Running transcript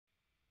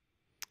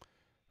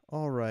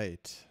All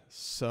right,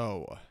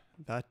 so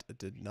that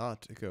did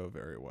not go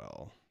very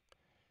well.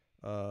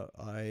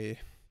 I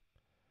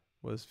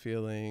was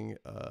feeling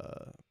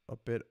a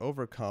bit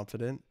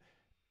overconfident.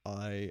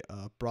 I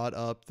brought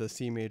up the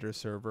Cmajor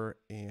server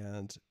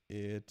and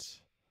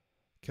it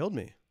killed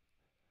me.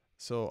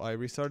 So I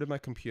restarted my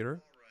computer.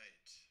 All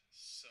right,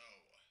 so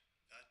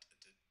that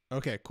did.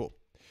 Okay, cool.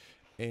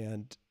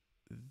 And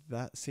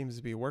that seems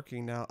to be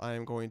working now. I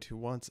am going to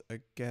once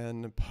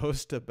again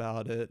post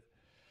about it,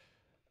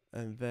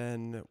 and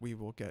then we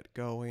will get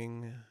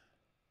going.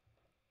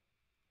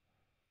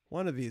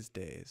 One of these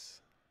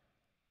days.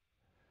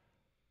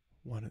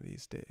 One of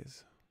these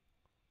days.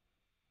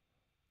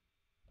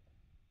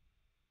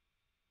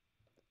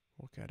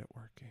 We'll get it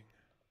working.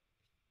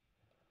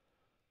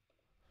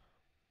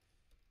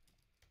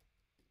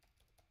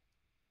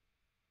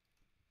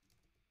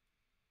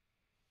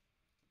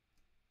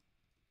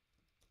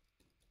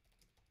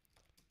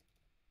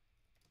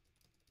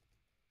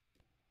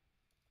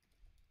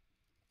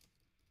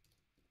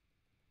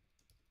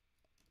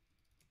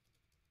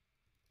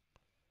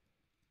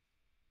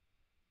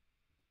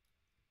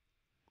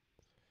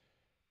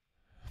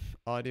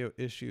 Audio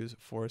issues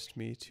forced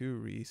me to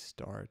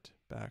restart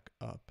back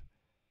up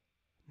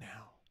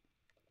now.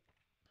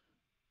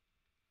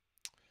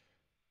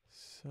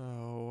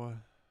 So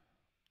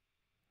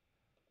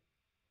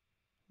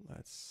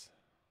let's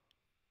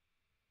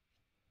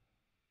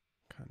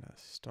kind of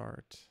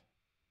start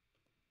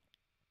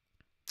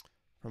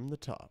from the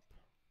top.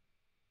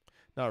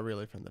 Not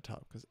really from the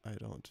top because I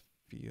don't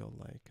feel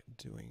like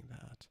doing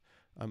that.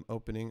 I'm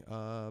opening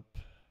up.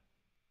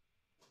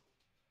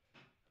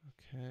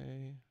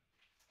 Okay.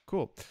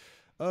 Cool.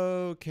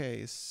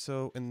 Okay,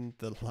 so in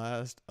the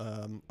last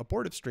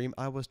abortive stream,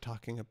 I was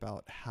talking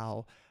about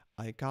how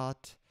I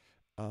got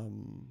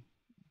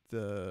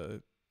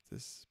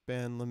this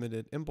band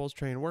limited impulse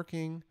train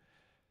working,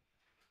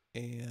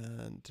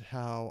 and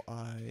how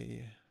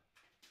I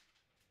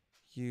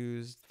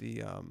used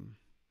the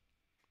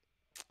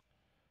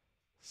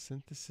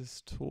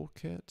synthesis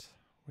toolkit,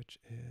 which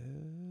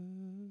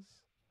is,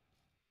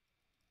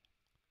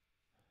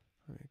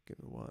 let me give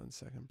me 1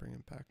 second,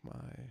 bringing back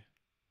my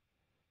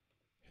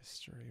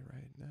history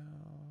right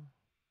now.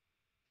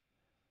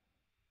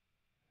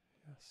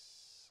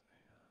 Yes,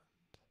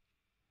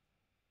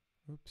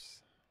 and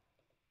oops.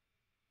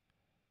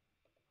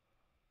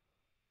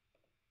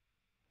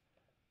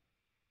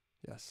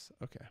 Yes,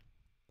 okay.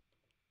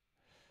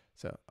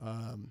 So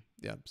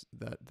yeah,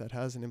 that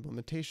has an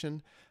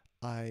implementation.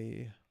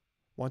 I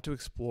want to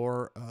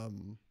explore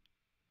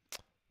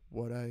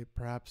what I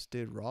perhaps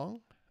did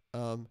wrong.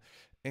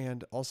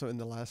 And also in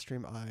the last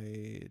stream,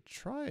 I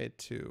tried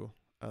to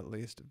at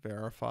least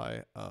verify.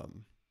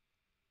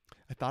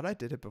 I thought I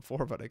did it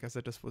before, but I guess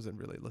I just wasn't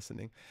really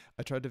listening.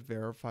 I tried to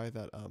verify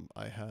that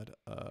I had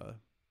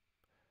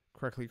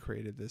correctly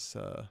created this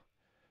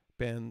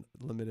band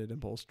limited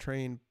impulse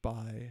train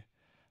by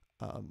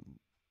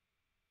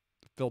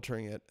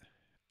filtering it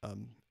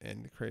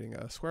and creating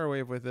a square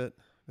wave with it.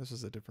 This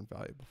was a different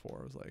value before.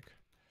 I was like,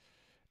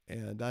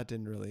 and that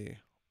didn't really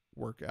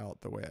work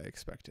out the way I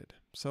expected.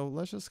 So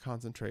let's just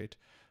concentrate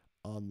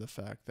on the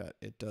fact that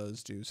it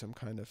does do some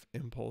kind of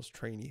impulse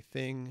trainy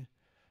thing,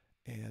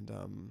 and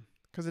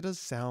because it does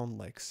sound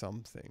like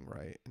something,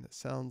 right? And it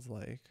sounds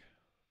like,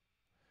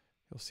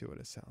 you'll see what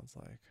it sounds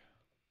like.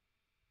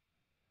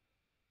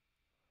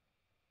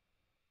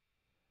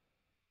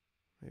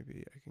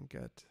 Maybe I can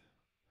get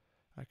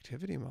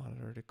activity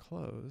monitor to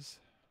close.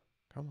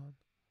 Come on.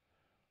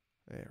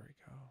 There we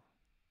go.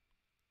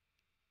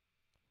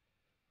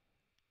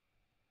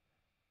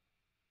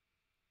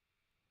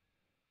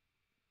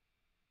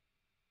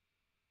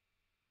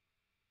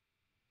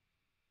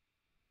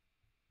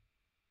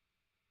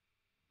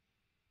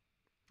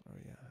 Oh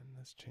yeah, and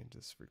let's change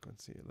this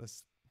frequency.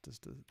 Let's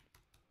just do,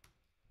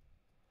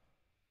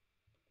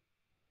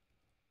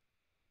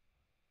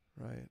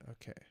 right,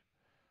 okay.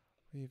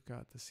 We've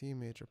got the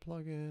Cmajor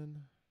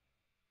plugin.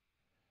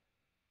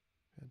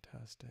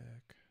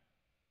 Fantastic.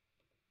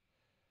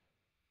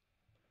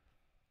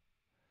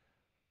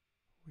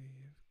 We've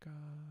got,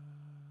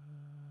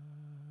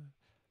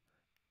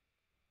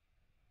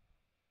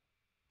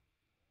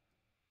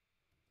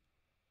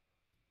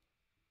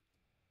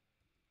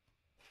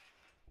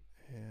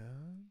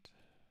 and,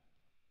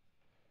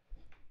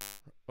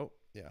 oh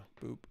yeah,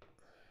 boop.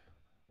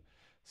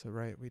 So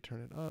right, we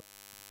turn it up.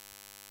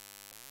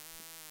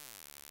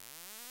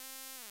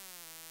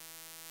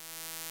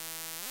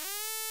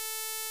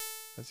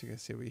 As you can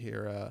see, we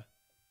hear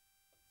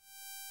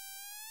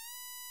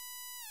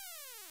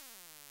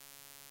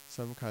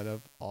some kind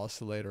of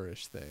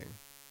oscillator-ish thing.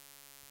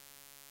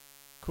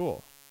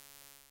 Cool.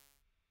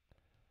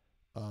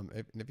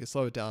 If you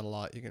slow it down a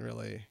lot, you can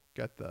really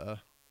get the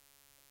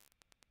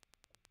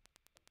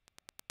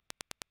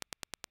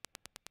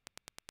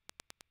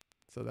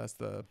so that's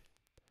the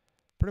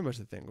pretty much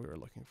the thing we were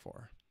looking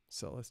for.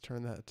 So let's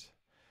turn that,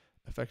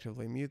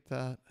 effectively mute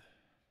that.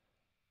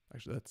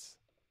 Actually, let's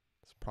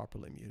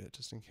properly mute it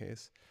just in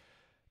case.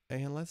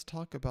 And let's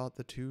talk about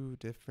the two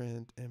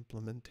different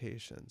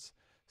implementations.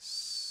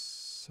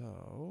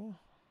 So,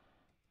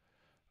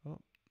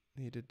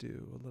 need to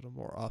do a little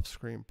more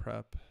off-screen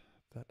prep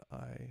that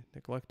I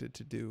neglected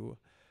to do.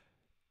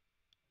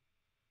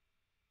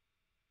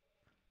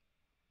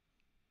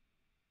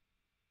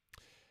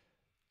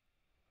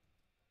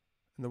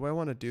 And the way I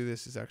want to do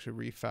this is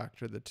actually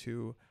refactor the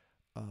two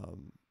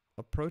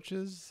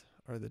approaches,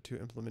 or the two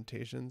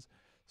implementations,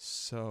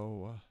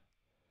 so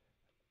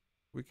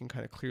we can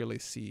kind of clearly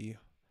see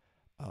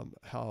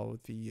how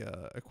the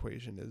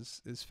equation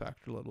is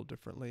factored a little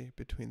differently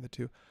between the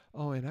two.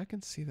 Oh, and I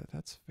can see that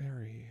that's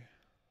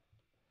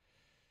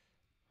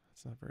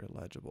not very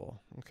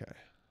legible. Okay.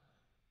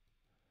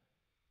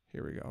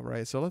 Here we go.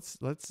 Right. So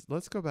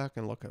let's go back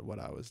and look at what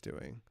I was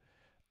doing,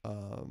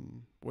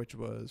 which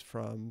was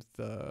from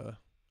the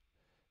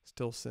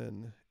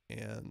Stilson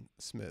and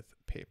Smith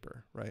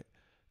paper, right?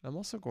 I'm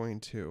also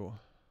going to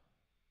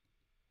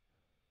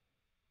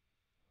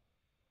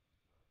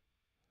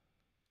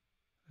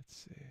let's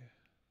see.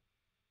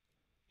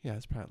 Yeah,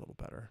 it's probably a little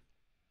better.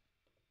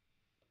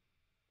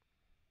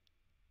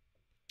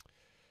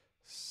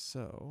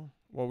 So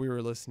what we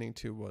were listening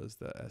to was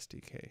the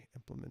SDK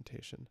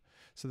implementation.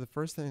 So the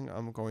first thing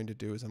I'm going to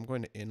do is I'm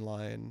going to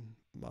inline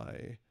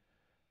my,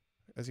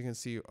 as you can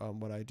see,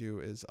 what I do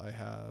is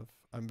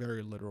I'm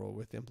very literal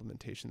with the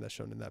implementation that's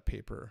shown in that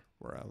paper,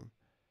 where I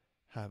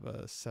have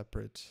a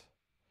separate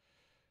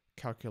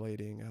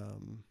calculating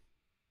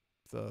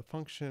the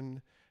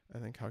function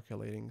and then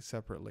calculating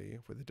separately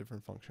with a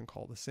different function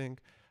called the sync.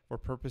 For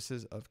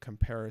purposes of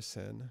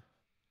comparison,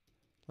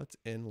 let's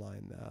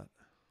inline that.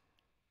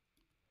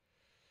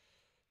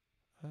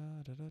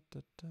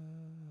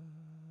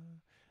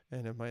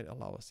 And it might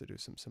allow us to do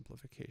some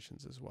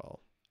simplifications as well.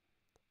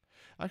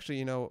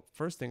 Actually,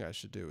 first thing I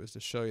should do is to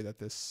show you that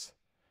this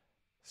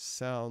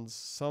sounds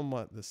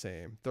somewhat the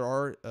same. There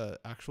are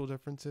actual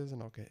differences,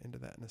 and I'll get into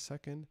that in a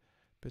second,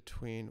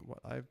 between what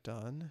I've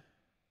done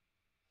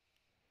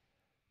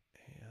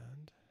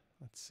and,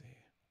 let's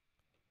see.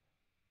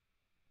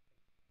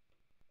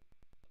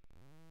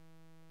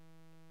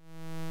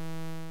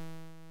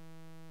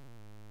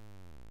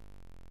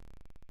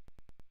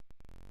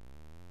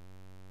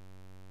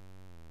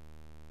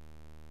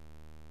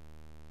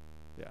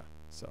 Yeah,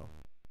 so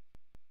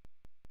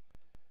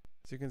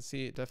as you can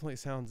see, it definitely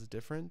sounds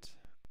different.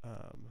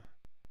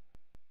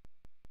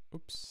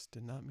 Oops,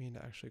 did not mean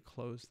to actually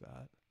close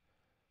that.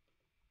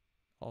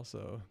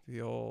 Also,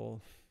 the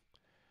old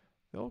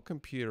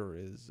computer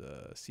is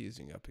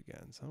seizing up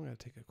again, so I'm going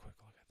to take a quick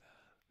look at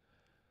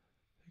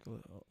that.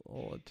 Take a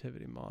little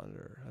activity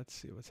monitor. Let's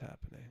see what's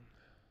happening.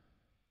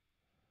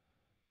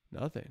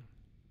 Nothing.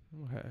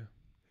 Okay,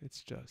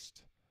 it's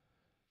just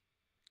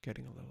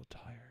getting a little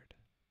tired.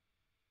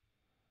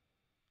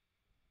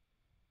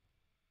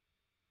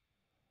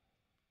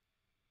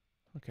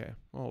 Okay,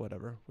 well,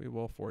 whatever. We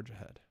will forge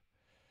ahead.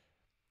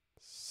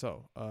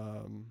 So,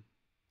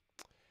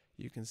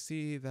 you can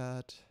see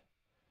that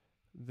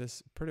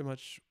this pretty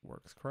much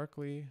works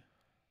correctly.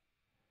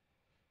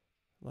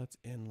 Let's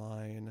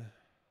inline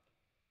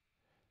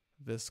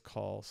this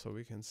call so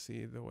we can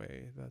see the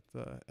way that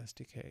the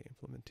SDK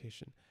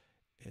implementation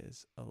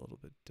is a little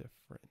bit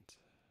different.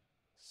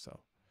 So,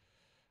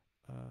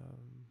 I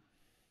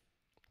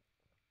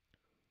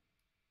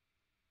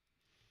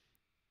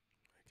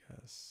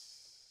guess.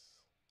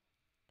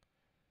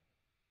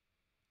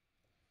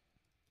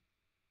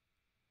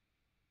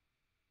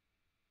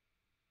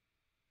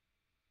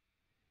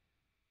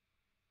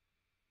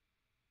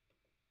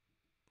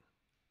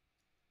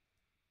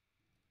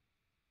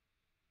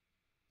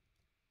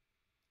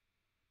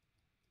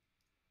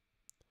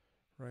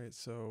 Right,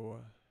 so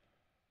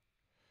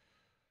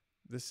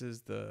this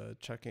is the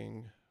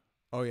checking.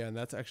 Oh yeah, and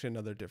that's actually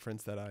another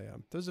difference that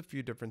there's a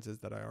few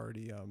differences that I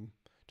already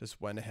just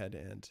went ahead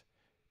and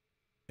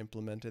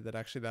implemented.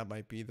 That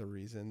might be the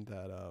reason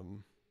that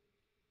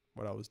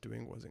what I was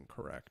doing wasn't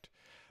correct.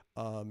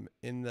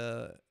 In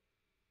this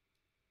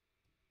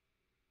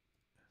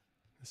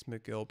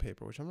McGill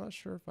paper, which I'm not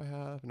sure if I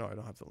have. No, I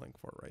don't have the link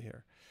for it right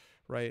here.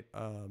 Right,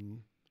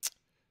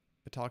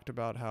 it talked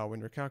about how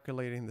when you're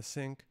calculating the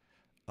sync,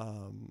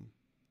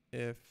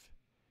 if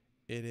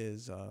it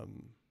is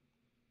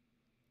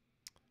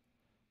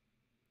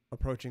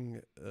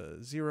approaching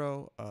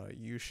 0,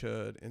 you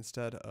should,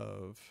 instead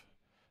of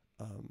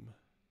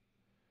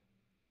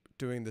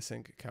doing the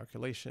sync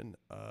calculation,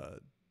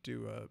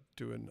 do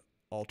an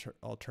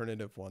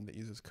alternative one that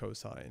uses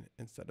cosine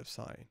instead of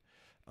sine.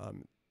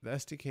 The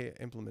SDK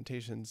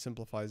implementation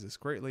simplifies this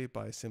greatly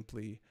by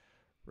simply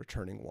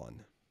returning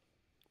 1.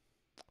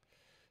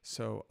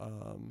 So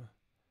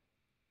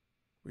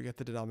we get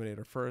the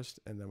denominator first,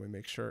 and then we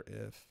make sure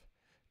if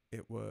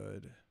it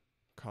would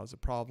cause a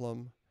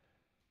problem.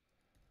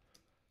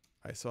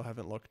 I still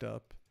haven't looked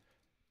up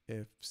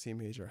if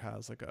Cmajor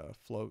has like a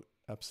float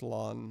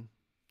epsilon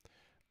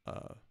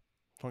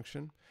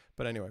function.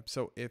 But anyway,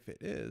 so if it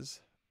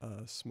is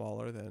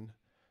smaller than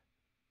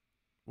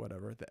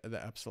whatever,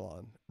 the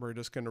epsilon, we're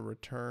just going to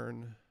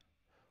return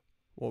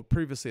well,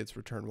 previously it's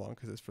return 1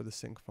 because it's for the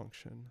sync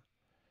function.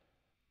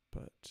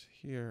 But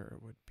here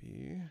it would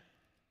be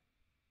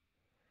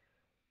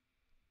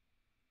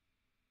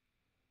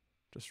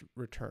just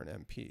return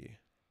MP.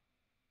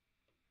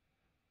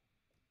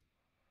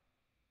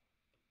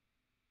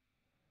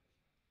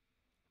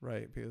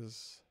 Right,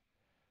 because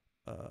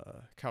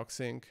calc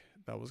sync,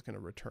 that was going to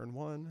return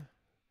 1.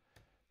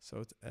 So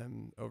it's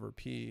M over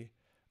P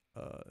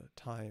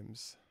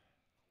times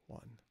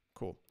 1.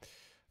 Cool.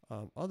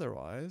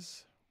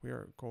 Otherwise, we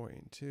are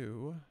going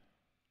to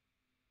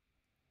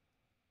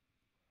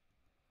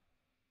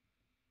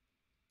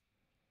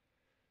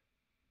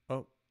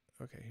oh,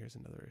 okay, here's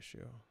another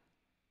issue.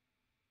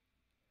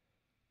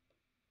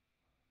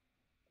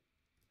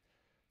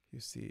 You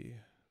see,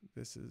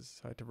 this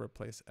is, I had to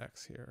replace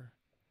X here.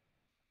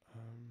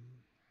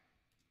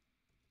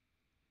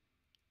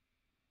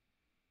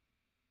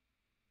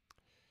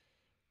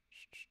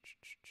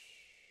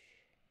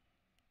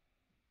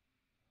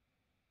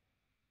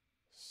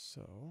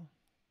 So,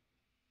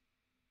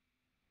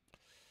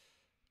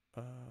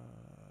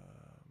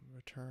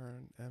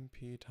 return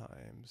MP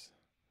times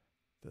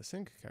the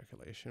sync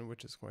calculation,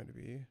 which is going to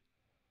be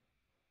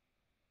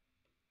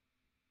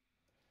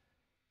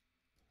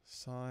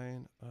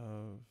sine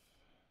of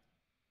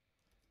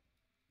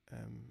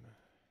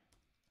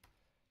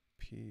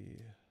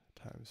MP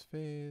times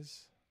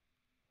phase.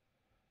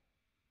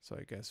 So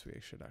I guess we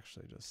should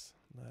actually just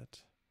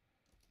let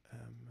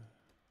MP.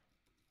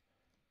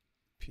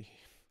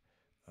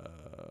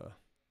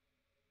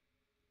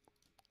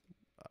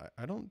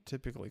 I don't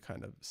typically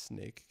kind of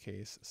snake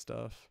case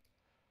stuff,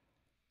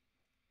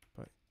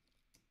 but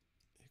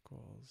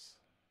equals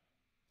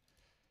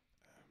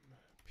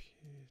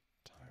MP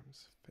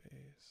times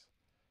phase.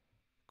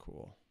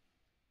 Cool.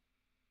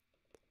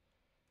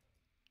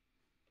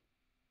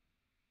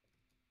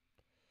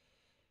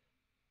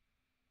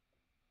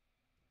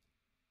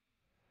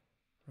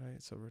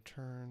 Right, so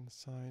return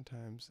sine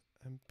times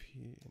MP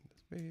in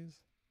this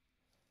phase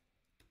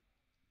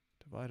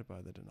divided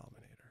by the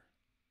denominator.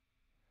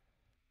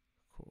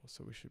 Cool,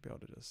 so we should be able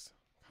to just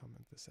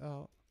comment this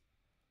out.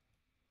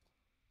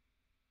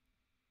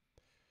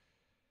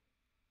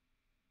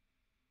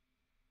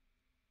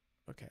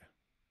 Okay.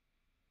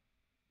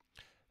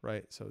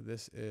 Right, so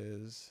this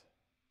is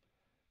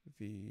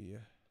the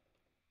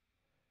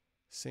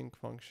sync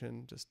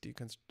function, just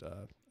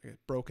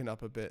broken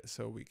up a bit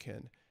so we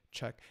can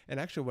check. And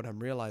actually what I'm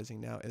realizing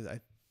now is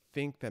I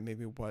think that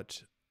maybe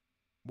what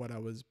I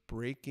was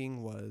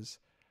breaking was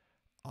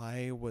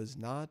I was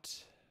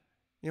not,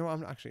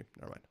 I'm actually,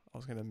 never mind. I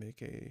was going to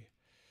make an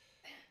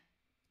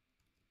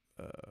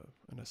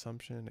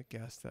assumption, a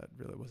guess that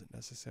really wasn't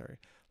necessary.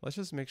 Let's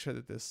just make sure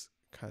that this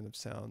kind of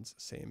sounds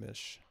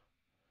same-ish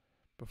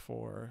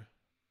before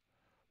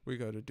we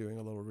go to doing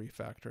a little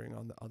refactoring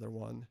on the other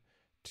one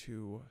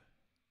to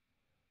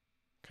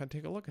kind of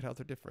take a look at how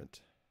they're different.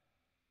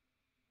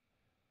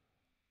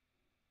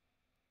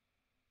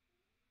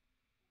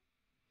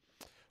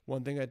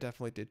 One thing I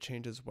definitely did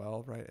change as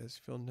well, right, as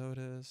you'll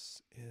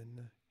notice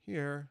in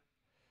here,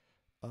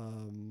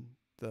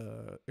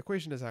 the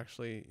equation is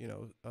actually,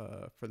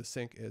 for the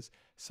sync is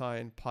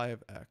sine pi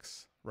of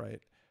x,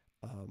 right,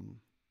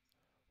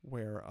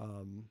 where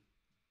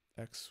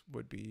x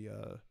would be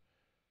a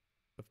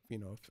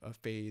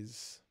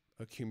phase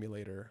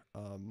accumulator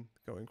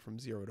going from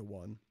 0 to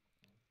 1.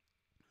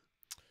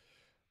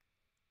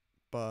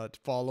 But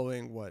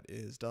following what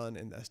is done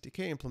in the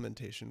SDK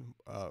implementation,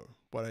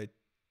 what I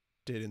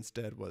did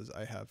instead was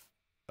I have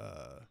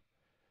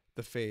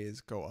the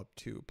phase go up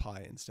to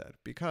pi instead,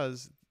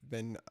 because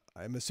then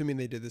I'm assuming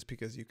they did this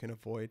because you can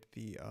avoid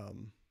the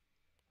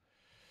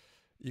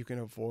you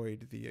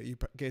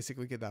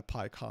basically get that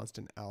pi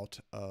constant out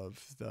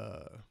of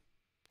the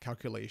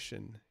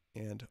calculation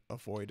and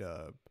avoid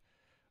a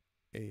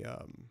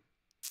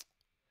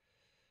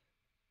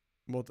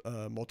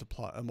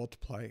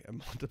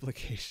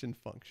multiplication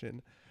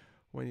function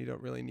when you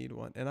don't really need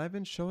one. And I've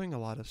been showing a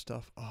lot of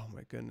stuff. Oh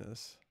my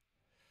goodness.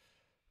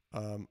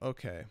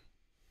 Okay.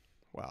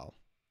 Wow.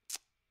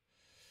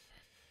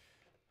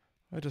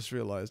 I just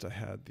realized I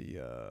had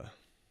the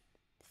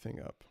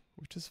thing up,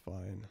 which is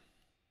fine.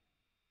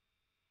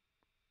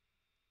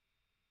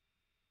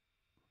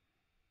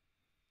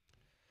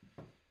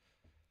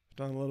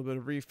 Done a little bit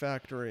of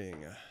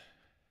refactoring,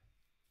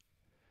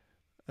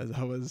 as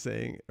I was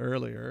saying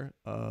earlier.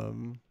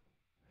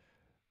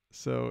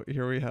 So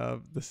here we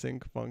have the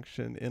sync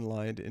function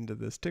inlined into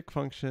this tick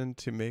function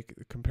to make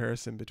the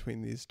comparison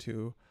between these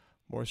two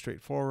more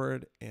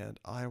straightforward, and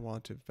I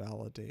want to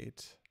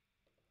validate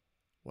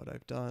what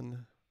I've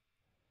done.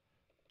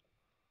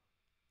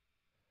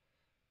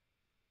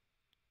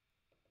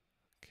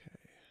 Okay.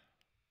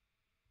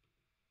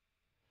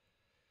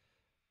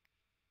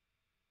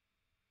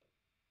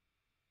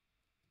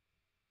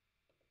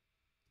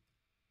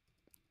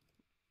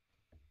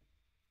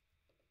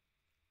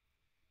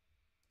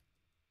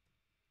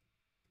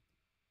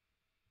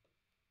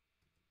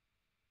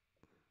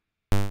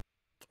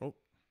 Oh.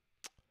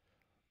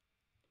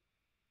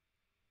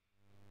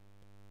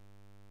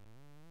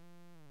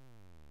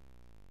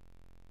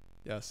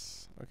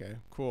 Yes. Okay,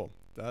 cool.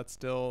 That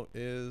still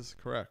is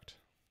correct.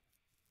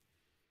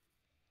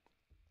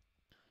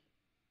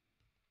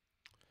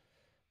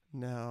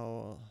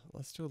 Now,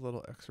 let's do a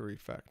little extra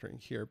refactoring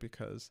here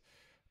because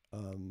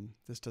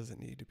this doesn't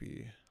need to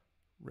be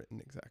written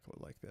exactly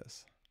like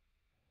this.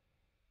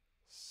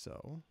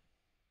 So,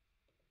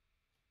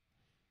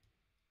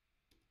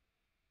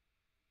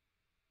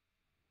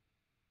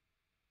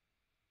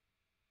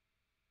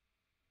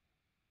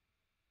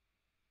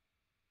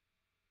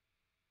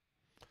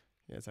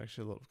 yeah, it's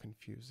actually a little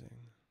confusing.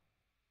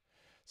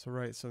 So,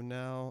 right, so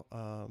now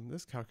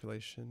this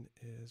calculation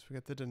is, we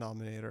get the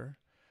denominator,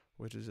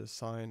 which is a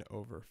sine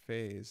over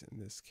phase in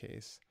this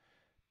case.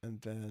 And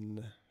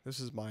then this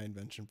is my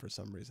invention for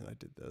some reason. I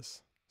did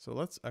this. So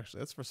let's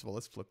first of all,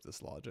 let's flip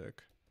this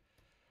logic.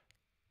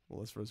 Well,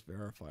 let's first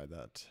verify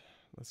that.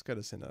 Let's get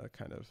us in a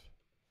kind of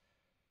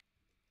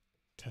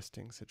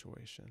testing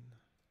situation.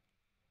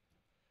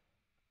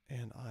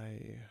 And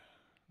I,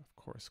 of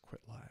course,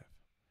 quit live.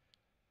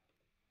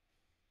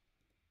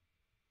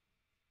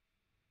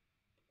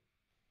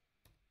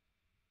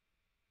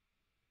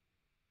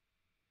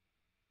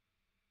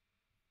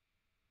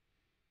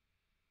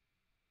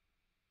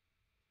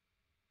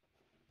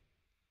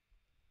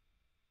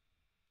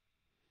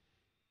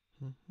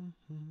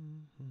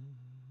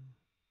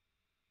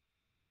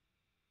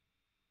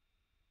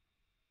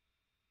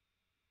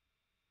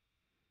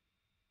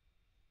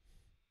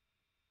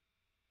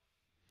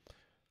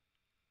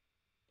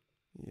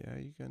 Yeah,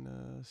 you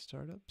gonna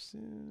start up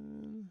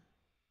soon?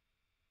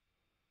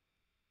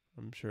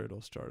 I'm sure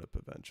it'll start up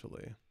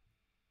eventually.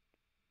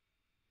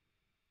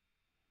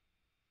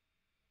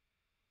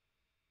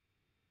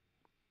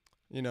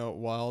 You know,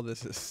 while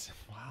this is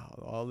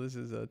while this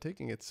is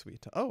taking its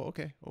sweet time. Oh,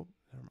 okay. Oh,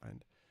 never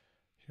mind.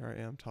 Here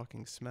I am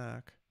talking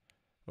smack.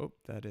 Oh,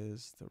 that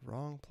is the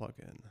wrong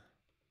plugin.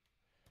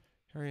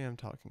 Here I am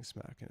talking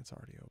smack and it's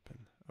already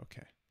open.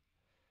 Okay.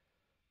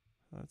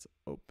 Let's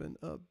open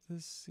up the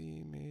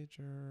C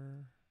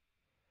major.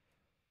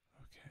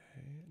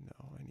 Okay,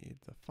 no, I need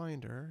the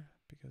finder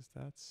because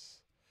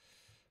that's,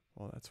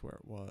 well, that's where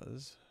it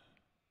was.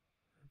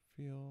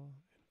 Reveal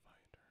in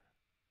finder.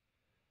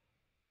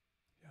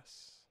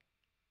 Yes.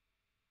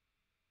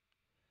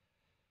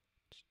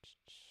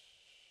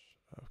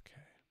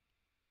 Okay.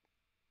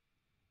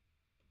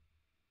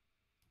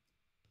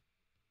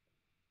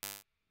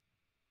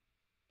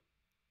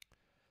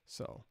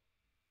 So,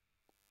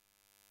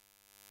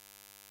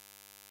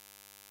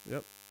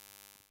 yep,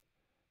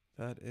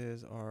 that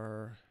is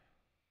our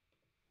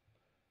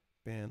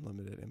band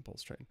limited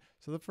impulse train.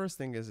 So the first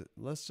thing is,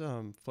 let's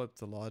flip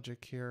the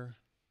logic here,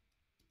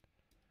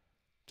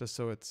 just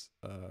so it's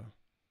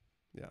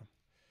yeah.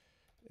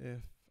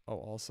 If, oh,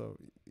 also,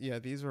 yeah,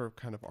 these are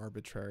kind of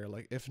arbitrary.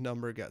 Like if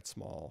number gets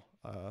small,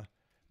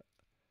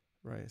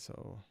 right?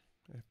 So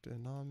if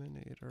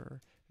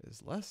denominator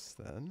is less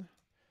than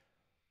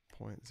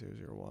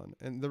 0.001,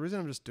 and the reason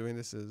I'm just doing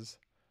this is,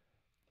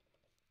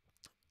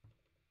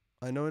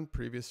 I know in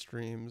previous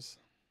streams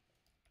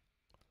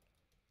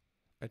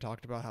I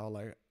talked about how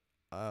like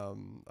I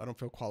don't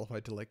feel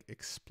qualified to like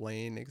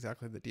explain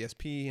exactly the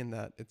DSP, and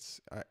that it's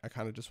I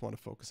kind of just want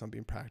to focus on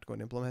being practical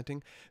and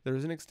implementing. There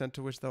is an extent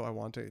to which though I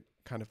want to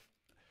kind of,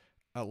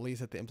 at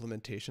least at the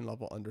implementation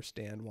level,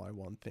 understand why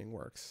one thing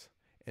works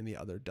and the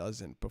other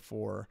doesn't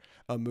before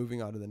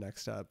moving on to the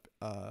next step.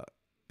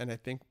 And I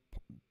think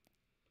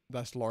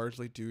that's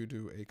largely due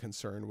to a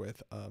concern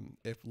with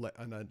if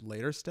on a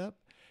later step,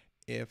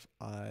 if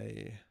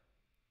I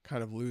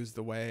kind of lose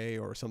the way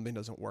or something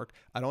doesn't work,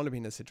 I don't want to be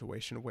in a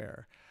situation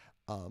where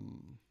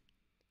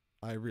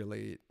I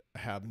really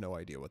have no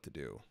idea what to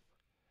do.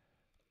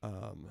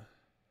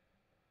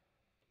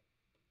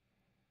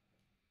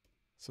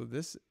 So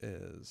this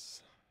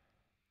is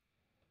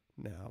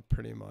now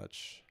pretty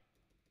much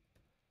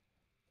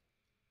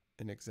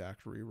an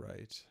exact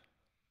rewrite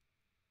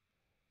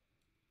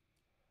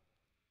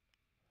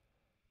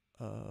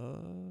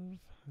of,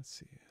 let's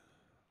see,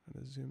 I'm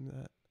going to zoom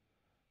that.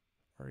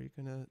 Are you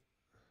going to,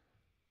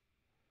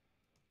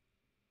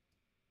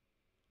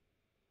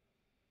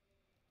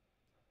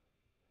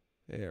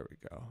 there we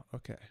go.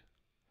 Okay.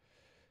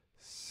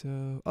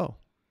 So, oh,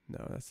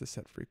 no, that's the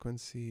set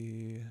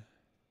frequency.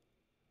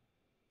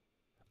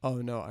 Oh,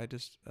 no, I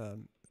just,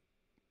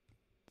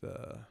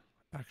 the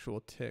actual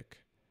tick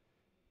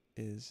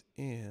is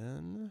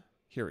in,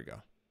 here we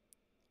go.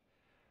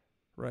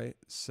 Right,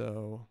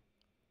 so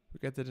we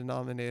get the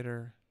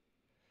denominator,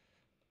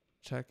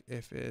 check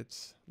if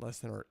it's less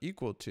than or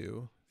equal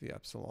to the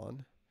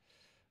epsilon.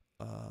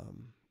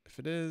 If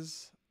it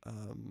is,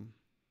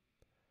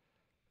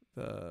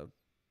 the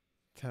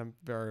temp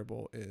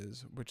variable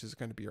is, which is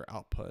going to be your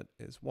output,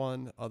 is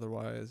 1.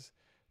 Otherwise,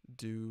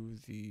 do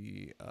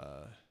the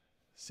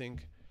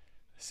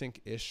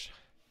sync-ish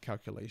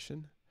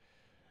calculation.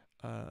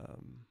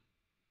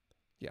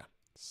 Yeah,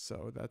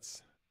 so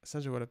that's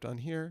essentially what I've done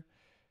here.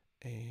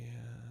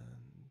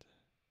 And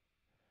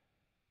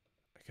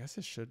I guess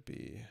it should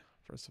be,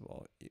 first of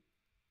all,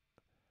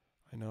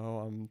 I know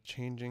I'm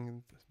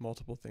changing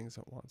multiple things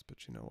at once,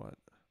 but you know what?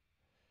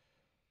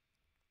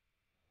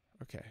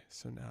 Okay,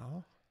 so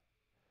now,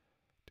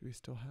 do we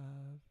still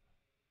have?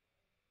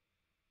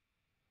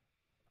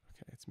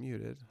 Okay, it's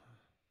muted.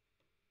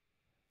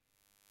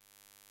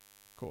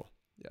 Cool.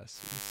 Yes.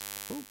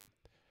 Oh,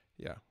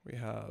 yeah, we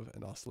have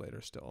an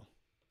oscillator still.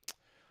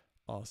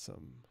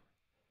 Awesome.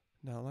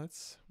 Now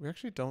we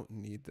actually don't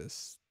need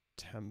this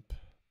temp.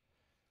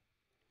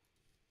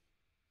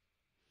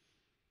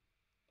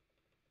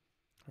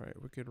 All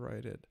right, we could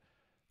write it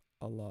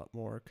a lot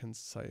more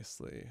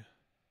concisely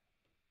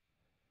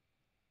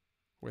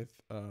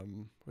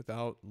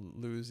without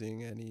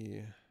losing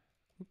any,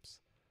 oops.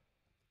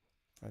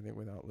 I think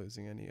without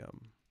losing any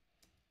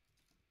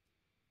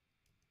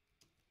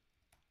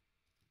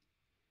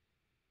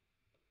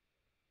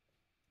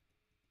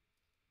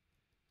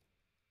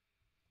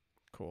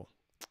cool.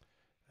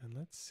 And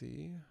let's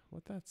see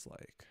what that's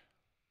like.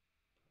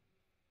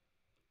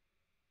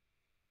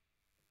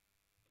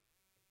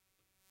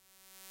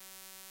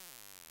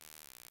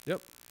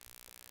 Yep.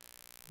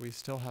 We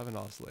still have an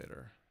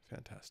oscillator.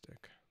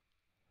 Fantastic.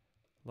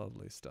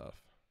 Lovely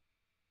stuff.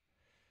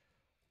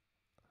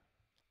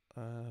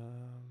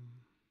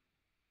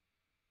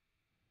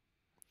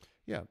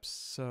 Yep,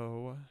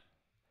 so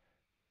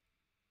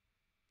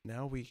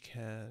now we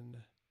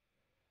can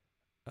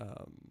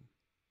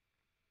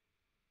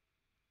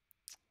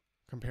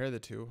compare the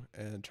two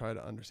and try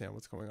to understand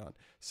what's going on.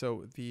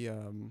 So the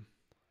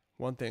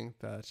one thing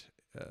that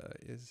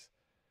is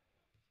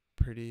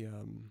pretty,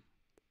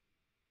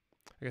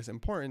 I guess,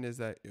 important is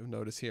that you'll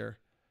notice here,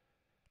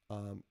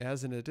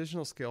 as an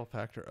additional scale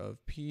factor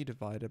of P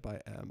divided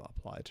by M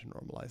applied to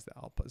normalize the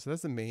output. So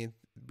that's the main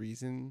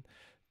reason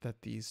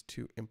that these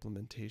two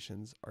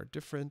implementations are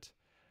different.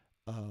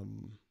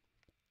 I'm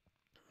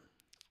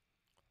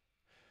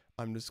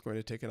just going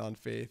to take it on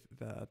faith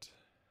that,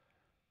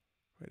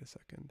 wait a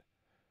second,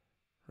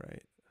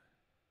 right?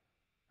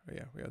 Oh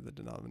yeah, we have the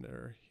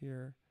denominator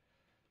here.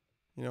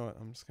 You know what,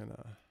 I'm just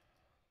gonna,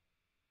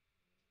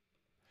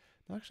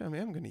 no, actually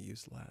I am gonna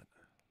use lat.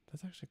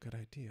 That's actually a good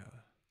idea.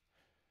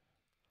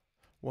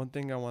 One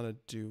thing I want to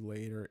do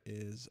later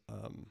is,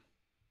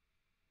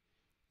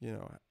 you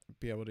know,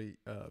 be able to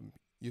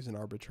use an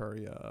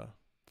arbitrary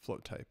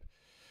float type.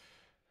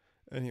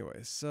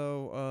 Anyway,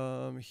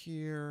 so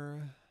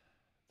here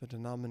the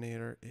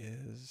denominator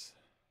is,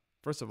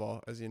 first of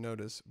all, as you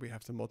notice, we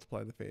have to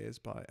multiply the phase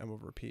by m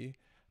over p.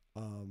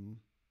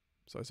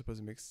 So I suppose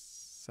it makes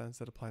sense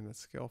that applying the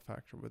scale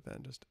factor would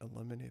then just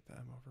eliminate the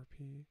m over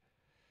p.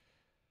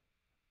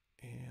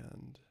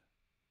 And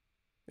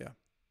yeah,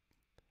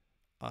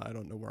 I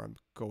don't know where I'm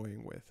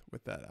going with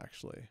that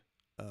actually.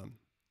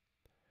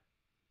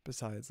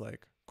 Besides,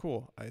 like,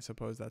 cool, I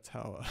suppose that's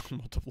how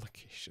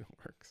multiplication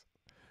works.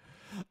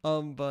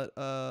 But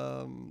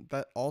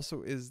that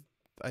also is,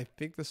 I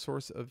think, the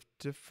source of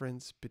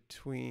difference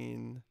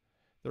between,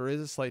 there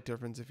is a slight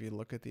difference if you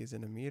look at these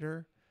in a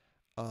meter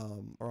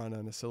or on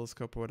an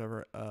oscilloscope or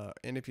whatever.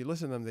 And if you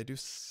listen to them, they do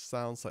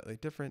sound slightly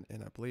different.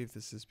 And I believe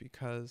this is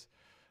because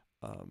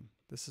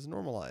this is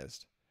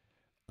normalized.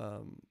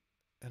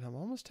 And I'm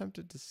almost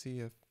tempted to see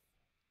if,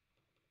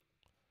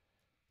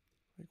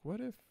 like,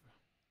 what if,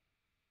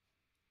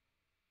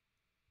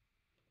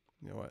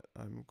 you know what,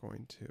 I'm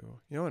going to,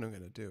 you know what I'm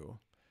going to do?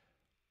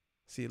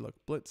 See, look,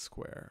 Blitz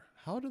square.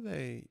 How do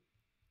they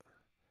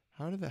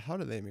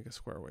make a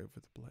square wave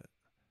with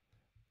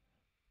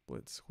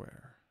Blitz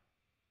square?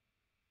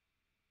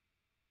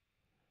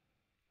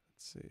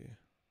 Let's see.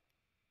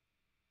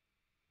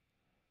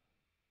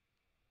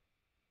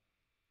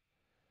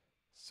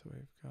 So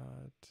we've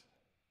got,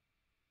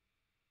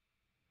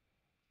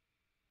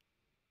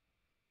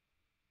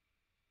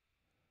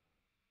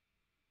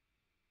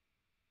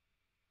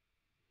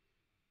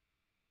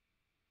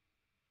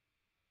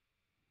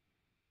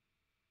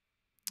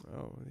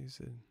 oh,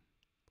 these are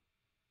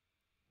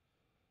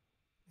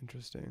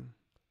interesting.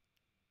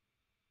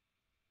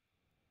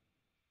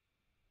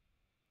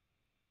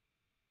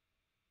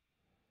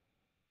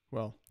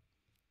 Well,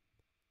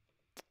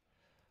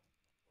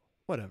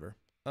 whatever.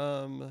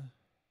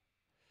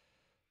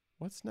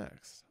 What's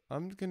next?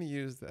 I'm gonna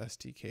use the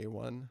STK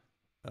one.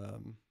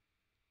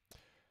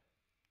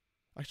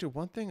 Actually,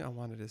 one thing I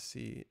wanted to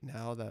see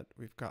now that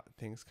we've got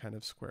things kind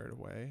of squared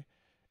away,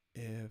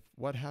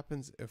 what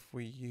happens if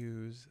we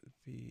use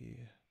the,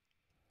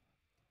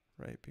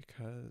 right,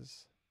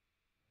 because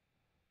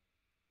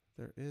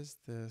there is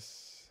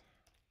this,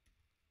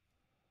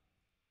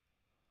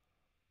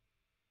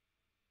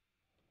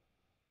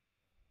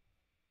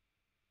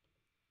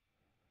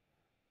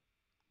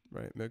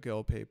 right,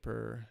 McGill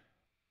paper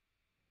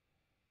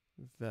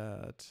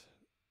that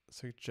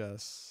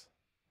suggests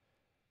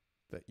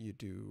that you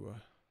do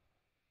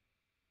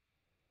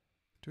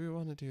we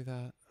want to do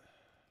that?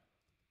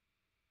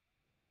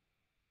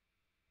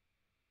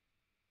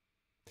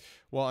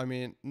 Well, I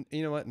mean,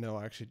 you know what? No,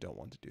 I actually don't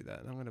want to do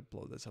that. And I'm going to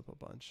blow this up a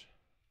bunch.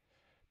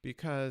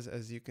 Because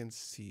as you can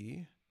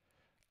see,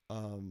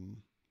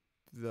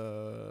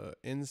 the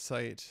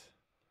insight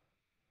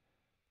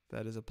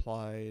that is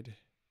applied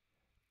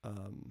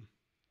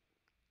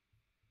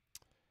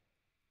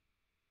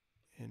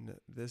in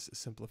this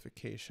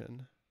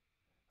simplification.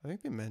 I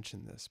think they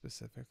mentioned this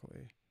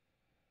specifically.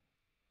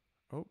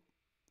 Oh.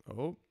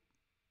 Let's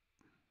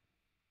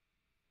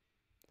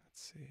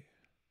see.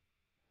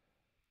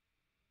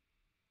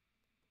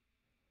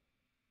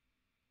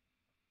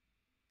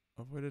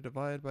 Avoid a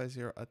divide by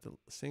 0 at the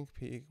sync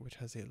peak, which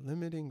has a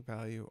limiting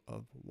value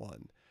of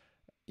 1.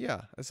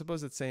 Yeah, I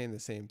suppose it's saying the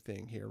same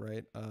thing here,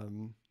 right?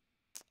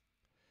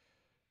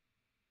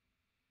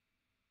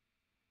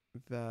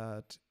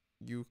 That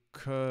you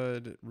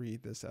could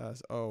read this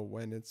as, oh,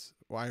 when it's,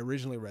 well, I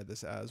originally read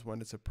this as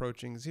when it's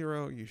approaching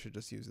 0, you should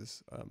just use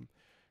this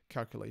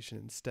calculation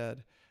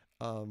instead.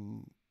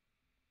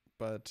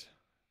 But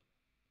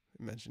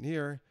mentioned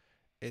here,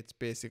 it's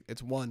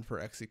 1 for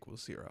x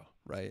equals 0,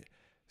 right?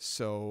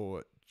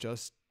 So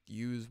just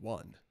use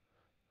 1.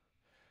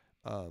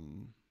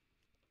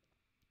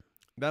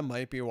 That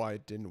might be why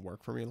it didn't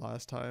work for me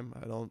last time.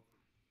 I don't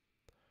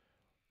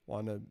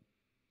want to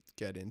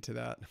get into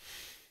that.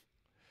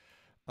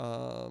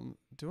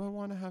 Do I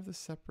want to have this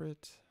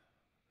separate?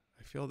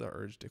 I feel the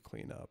urge to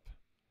clean up.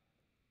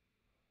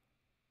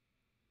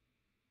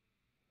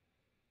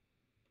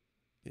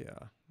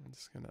 Yeah, I'm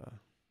just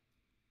gonna.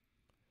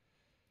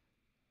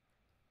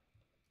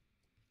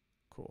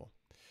 Cool.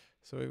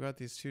 So we've got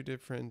these two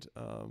different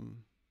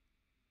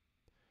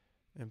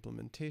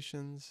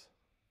implementations.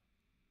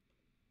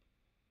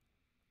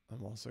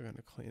 I'm also going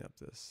to clean up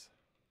this.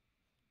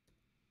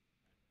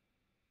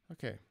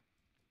 Okay.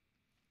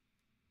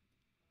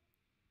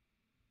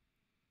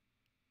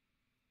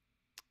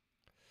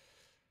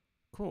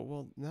 Cool.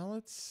 Well, now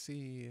let's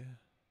see.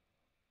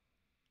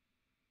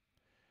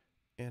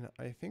 And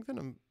I think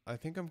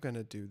I'm going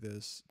to do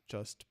this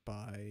just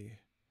by,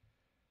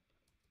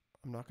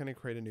 I'm not going to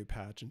create a new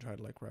patch and try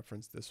to like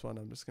reference this one.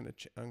 I'm just going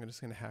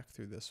to hack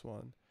through this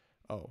one.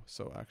 Oh,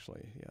 so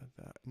actually, yeah,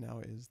 that now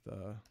is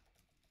the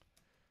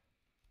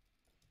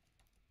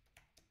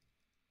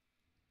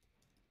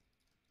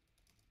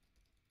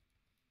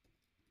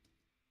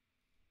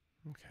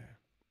okay.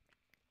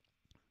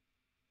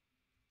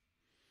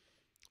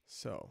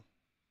 So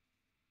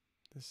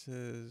this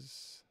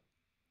is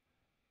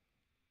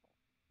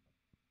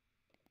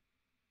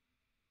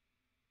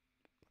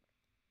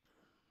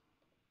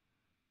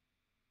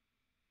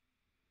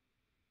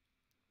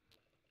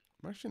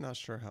I'm actually not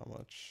sure how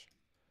much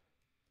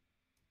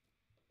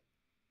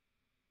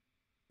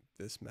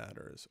this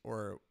matters,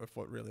 or if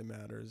what really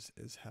matters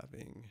is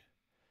having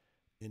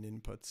an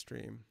input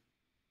stream.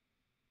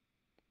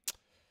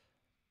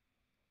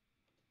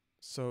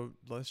 So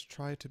let's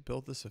try to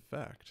build this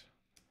effect.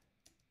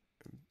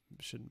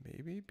 It should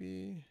maybe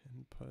be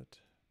input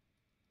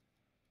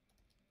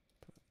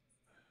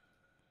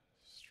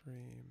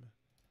stream,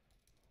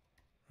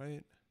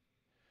 right?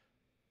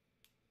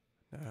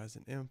 Now it has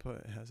an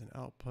input, it has an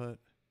output,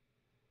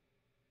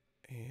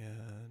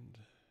 and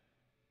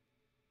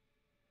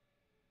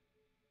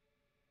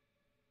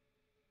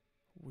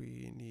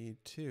we need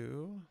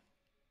to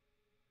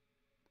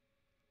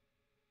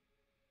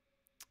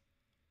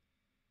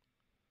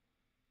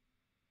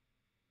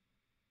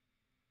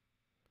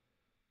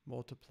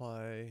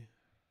multiply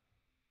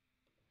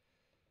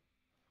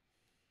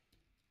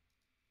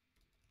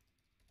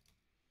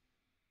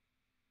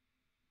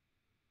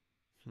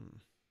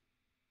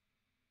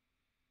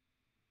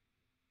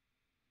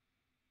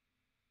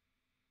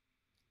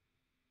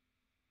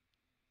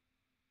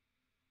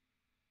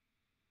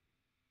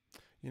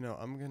You know,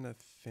 I'm gonna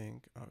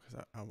think, oh,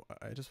 because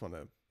I just want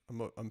to,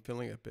 I'm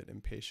feeling a bit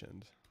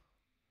impatient.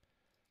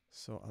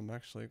 So I'm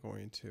actually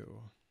going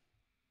to,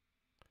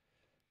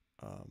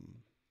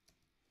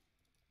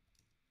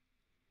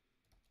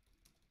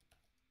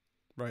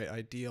 right,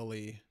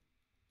 ideally,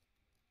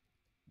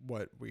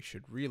 what we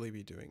should really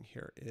be doing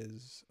here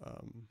is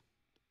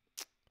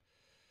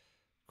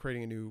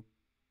creating a new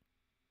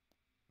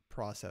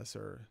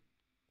processor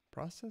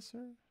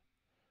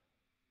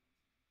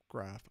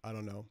graph. I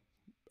don't know.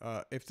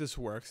 If this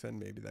works, then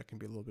maybe that can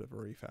be a little bit of a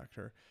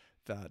refactor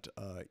that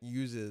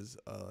uses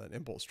an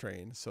impulse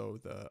train. So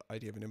the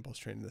idea of an impulse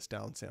train and this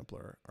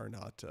downsampler are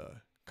not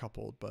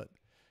coupled, but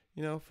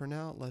you know, for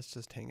now, let's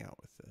just hang out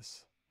with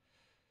this.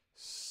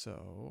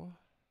 So,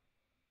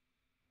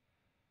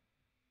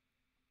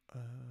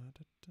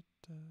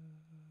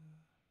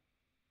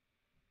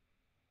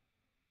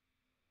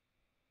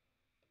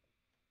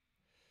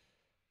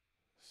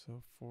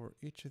 so for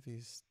each of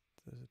these,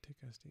 does it take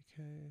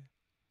SDK?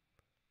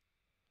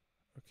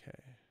 Okay.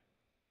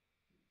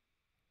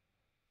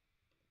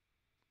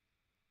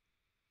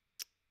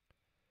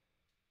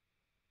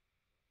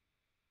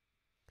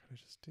 Could I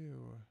just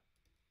do?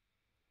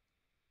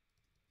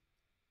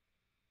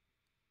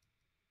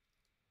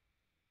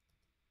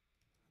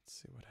 Let's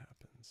see what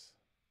happens.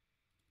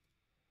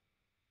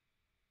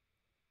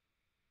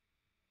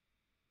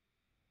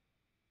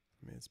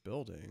 I mean, it's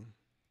building.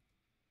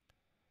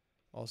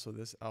 Also,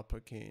 this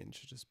output gain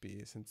should just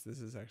be, since this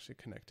is actually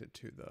connected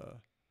to the,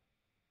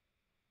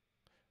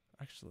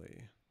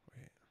 actually,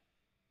 wait.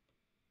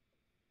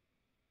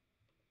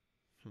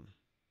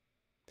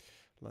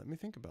 Let me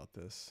think about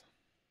this.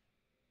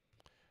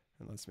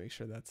 And let's make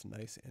sure that's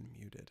nice and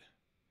muted.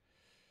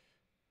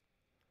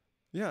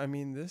 Yeah, I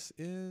mean, this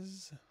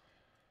is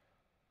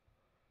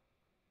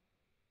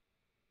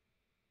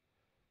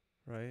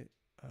right.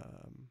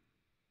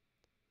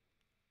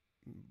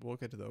 We'll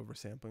get to the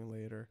oversampling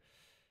later.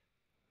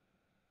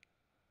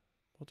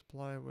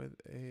 Multiply with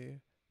a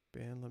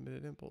band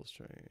limited impulse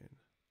train.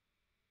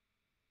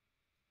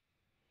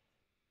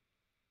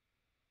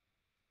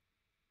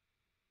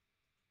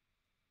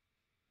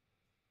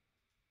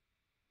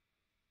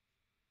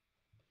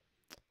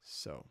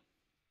 So,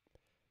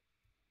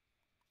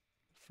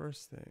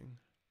 first thing.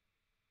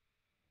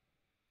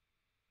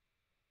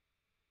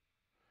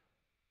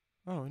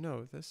 Oh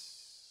no,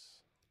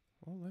 this.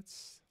 Well,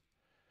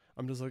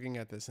 I'm just looking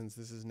at this since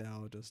this is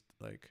now just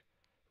like,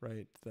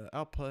 right, the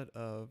output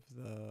of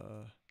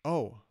the.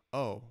 Oh.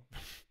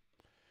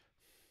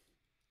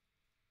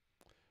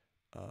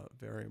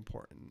 Very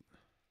important.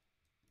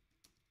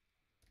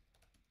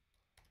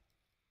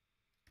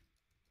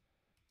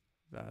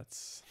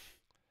 That's.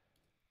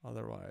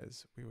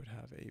 Otherwise, we would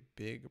have a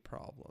big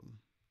problem.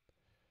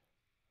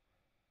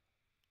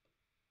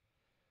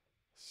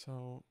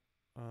 So,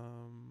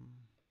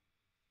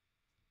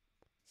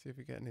 see if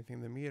we get anything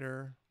in the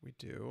meter. We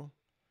do.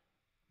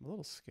 I'm a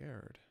little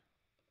scared.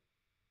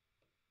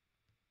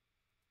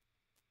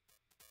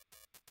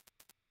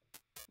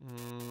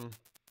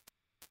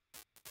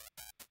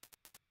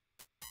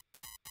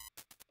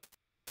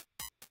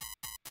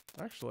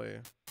 Actually,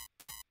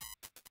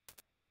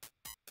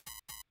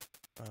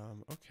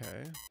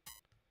 okay.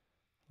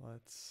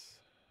 Let's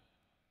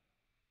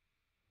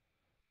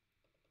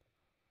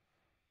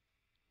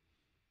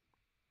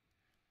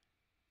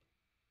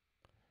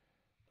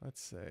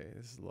say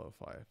this is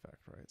lo-fi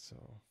effect, right?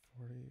 So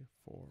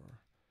 44.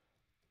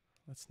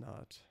 Let's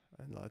not,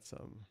 and let's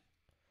okay.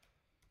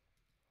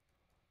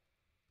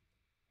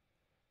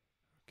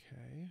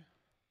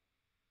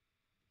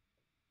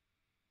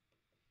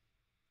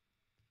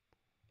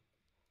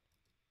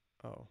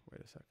 Oh,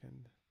 wait a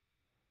second.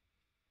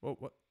 Whoa,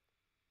 what?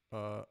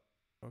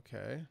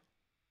 Okay.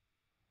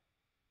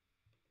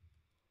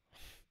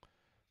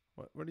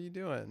 What are you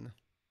doing?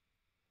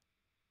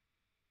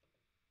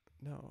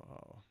 No,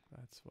 oh,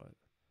 that's what.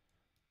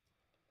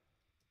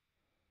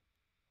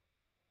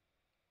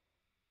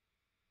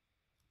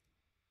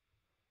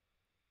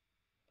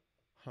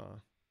 Huh.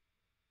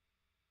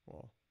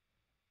 Well.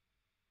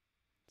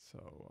 So,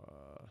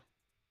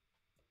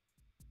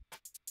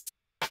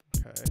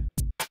 okay.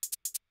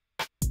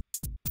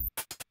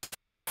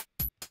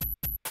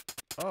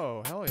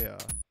 Oh, hell yeah.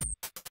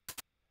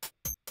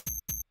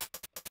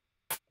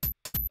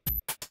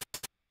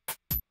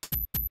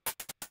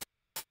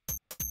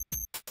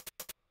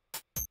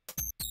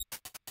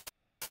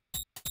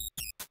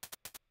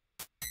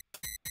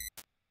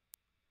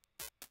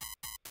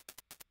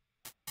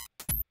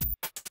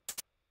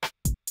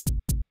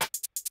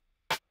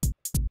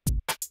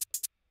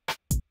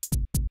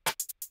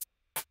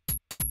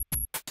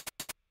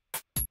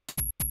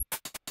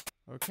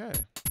 Okay.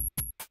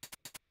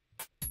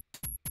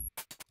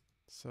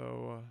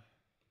 So,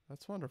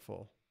 that's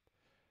wonderful.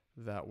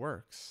 That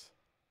works.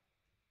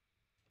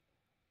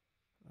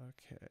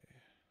 Okay.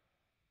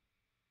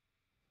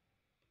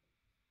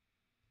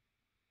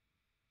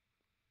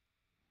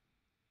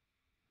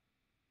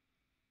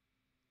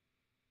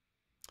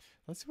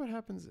 Let's see what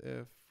happens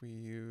if we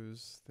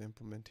use the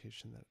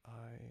implementation that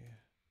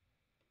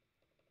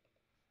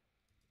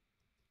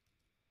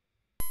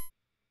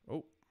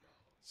Oh,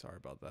 sorry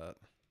about that.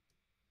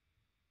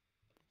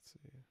 Let's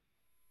see.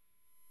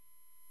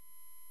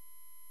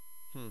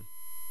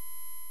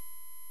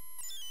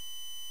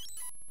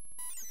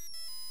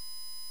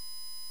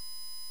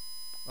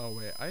 Oh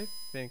wait, I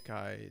think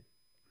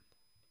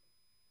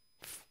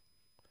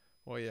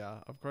well, yeah,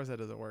 of course that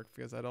doesn't work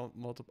because I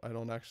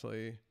don't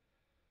actually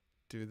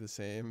do the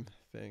same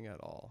thing at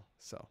all.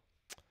 So,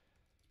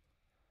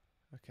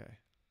 okay.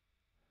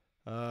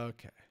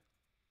 Okay.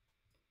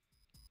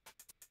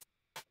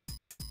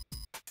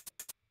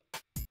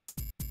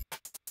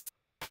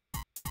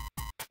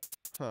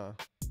 Huh.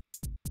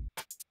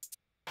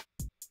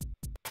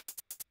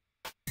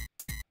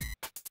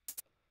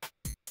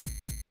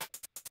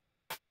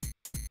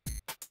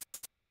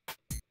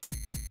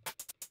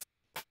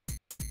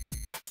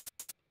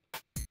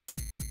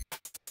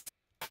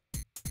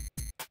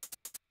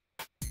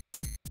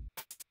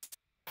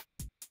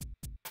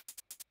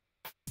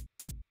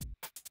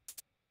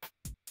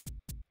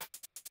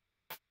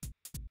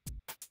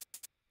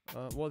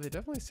 Well, they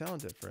definitely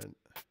sound different.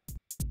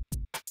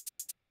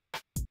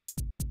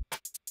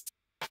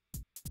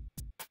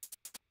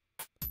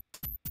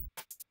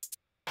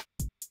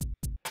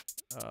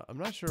 I'm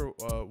not sure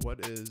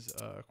what is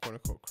quote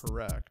unquote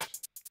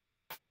correct.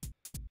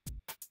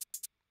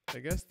 I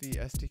guess the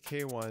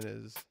SDK one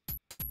is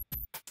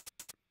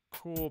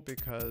cool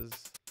because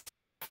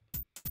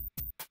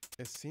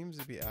it seems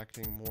to be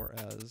acting more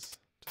as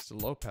just a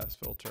low pass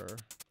filter,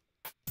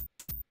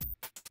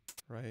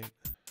 right?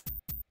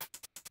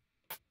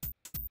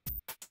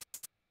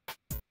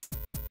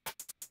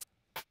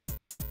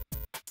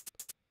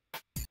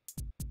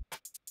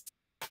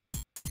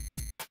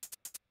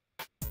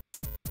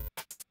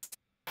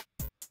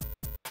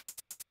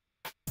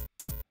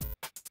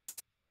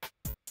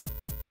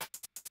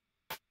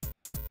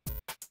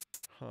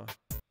 Huh.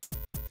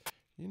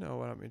 You know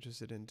what I'm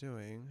interested in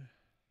doing?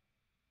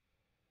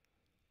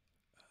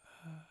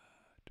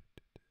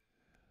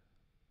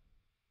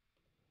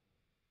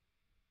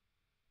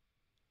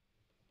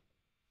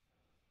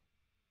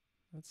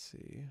 Let's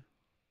see.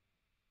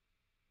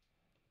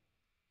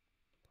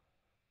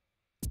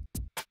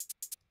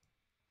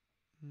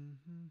 Wait,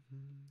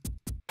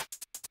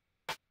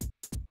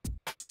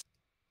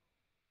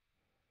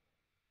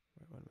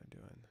 what am I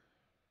doing?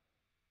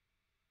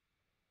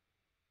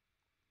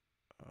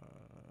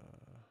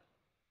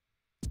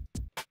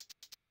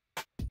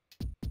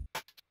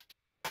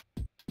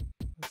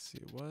 Let's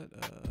see, what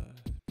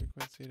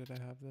frequency did I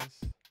have this?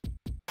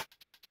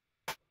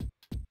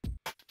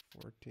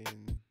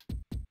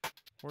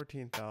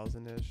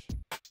 14,000-ish.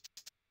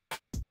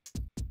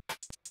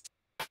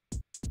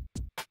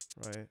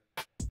 Right.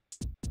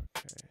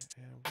 Okay,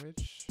 and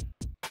which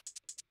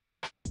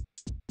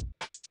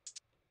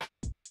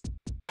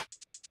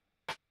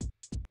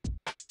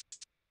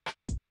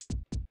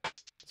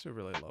it's a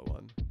really low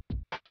one.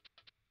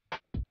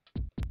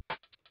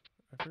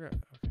 I forgot.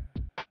 Okay.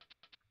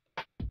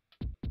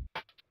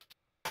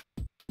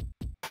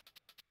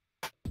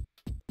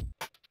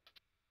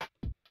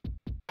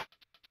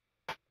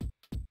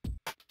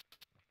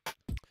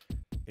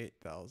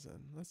 $8,000.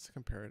 Let's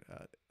compare it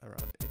at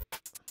around 8.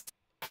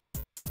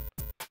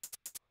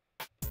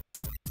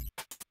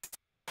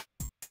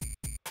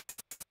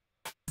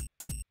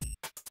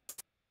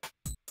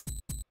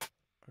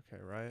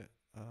 Okay, right.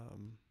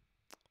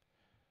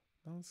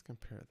 Now let's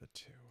compare the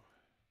two.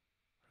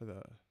 For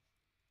the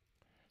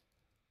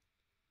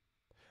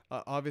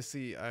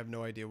obviously, I have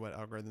no idea what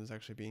algorithm is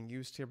actually being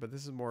used here, but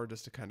this is more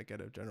just to kind of get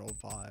a general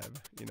vibe,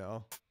 you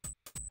know.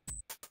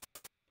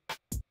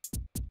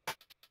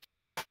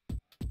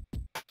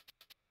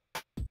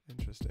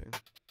 Interesting.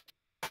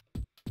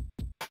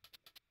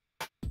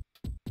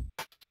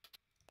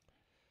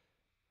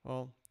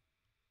 Well,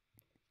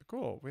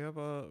 cool. We have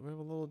a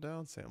little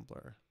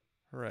downsampler.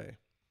 Hooray.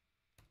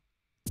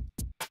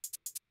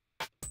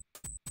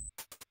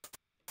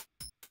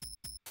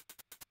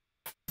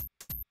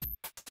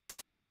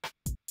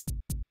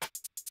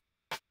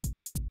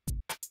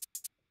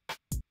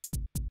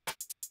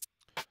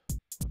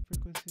 What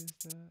frequency is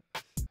that?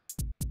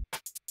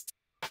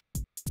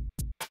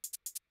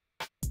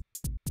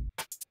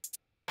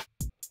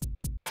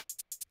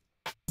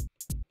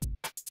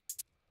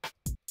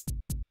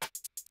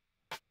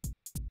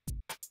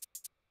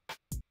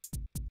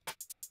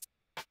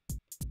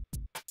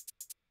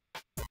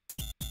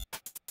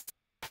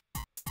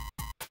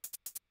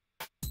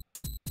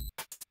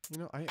 You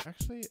know, I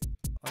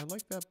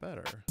like that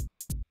better.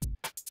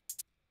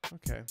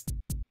 Okay.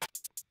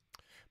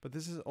 But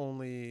this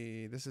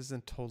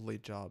isn't totally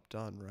job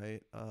done,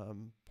 right?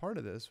 Part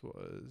of this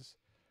was,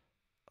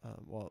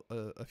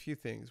 a few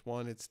things.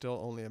 One, it's still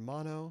only a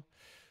mono,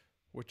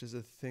 which is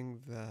a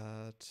thing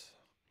that,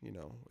 you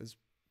know, is,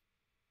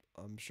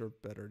 I'm sure,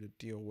 better to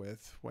deal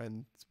with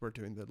when we're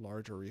doing the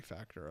larger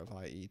refactor of,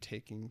 i.e.,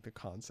 taking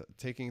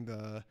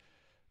the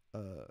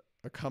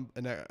a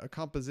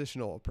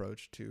compositional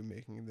approach to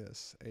making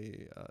this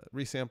a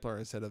resampler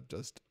instead of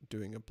just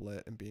doing a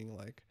blit and being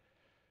like,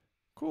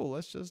 cool,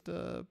 let's just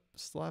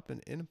slap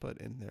an input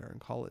in there and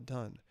call it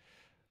done.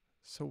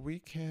 So we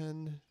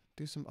can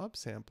do some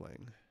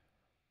upsampling.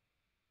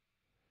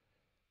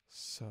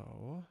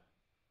 So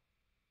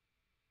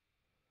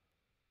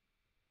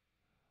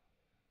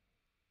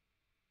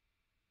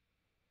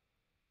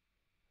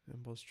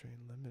impulse train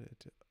limited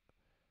to,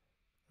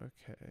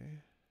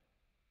 okay.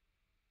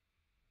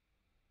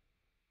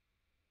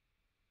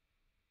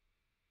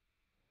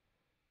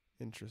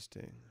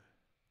 Interesting.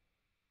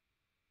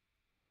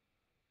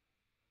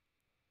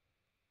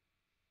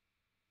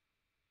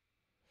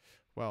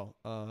 Well,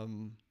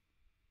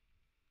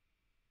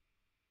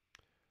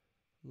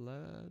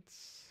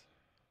 let's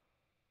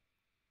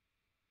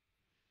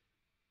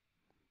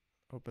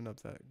open up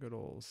that good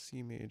old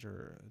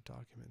Cmajor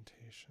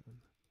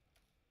documentation.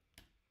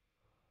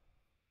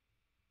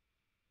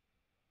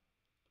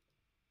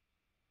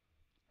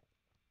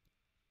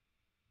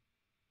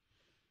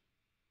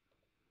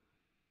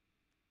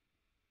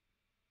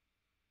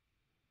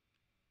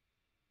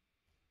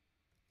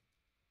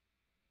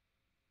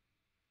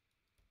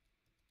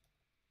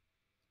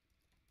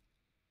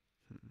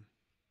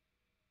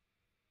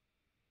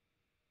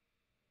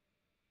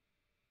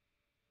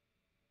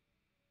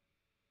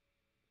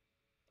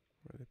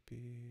 Would it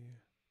be?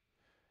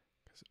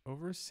 Because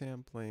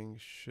oversampling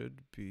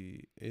should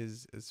be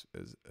is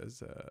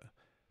a,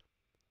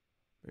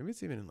 maybe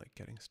it's even in like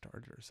getting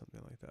started or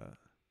something like that.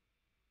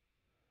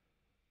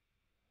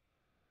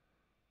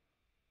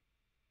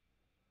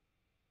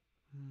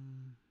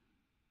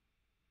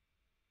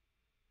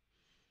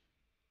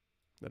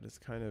 That is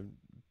kind of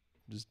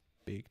just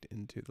baked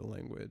into the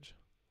language.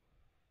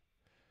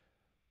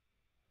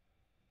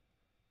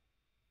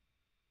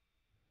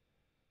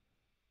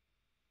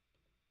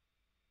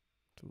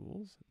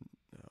 Tools?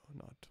 No,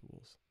 not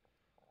tools.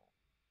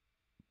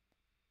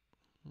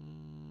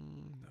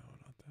 No,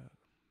 not that.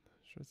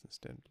 Sure, it's a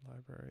standard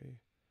library.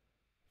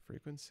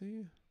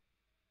 frequency?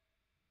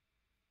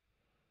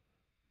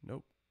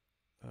 Nope.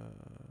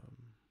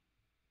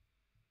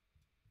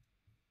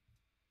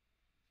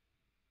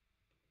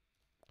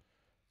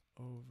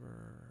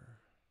 Over.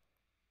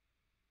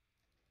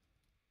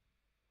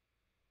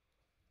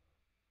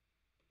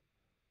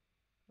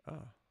 Ah.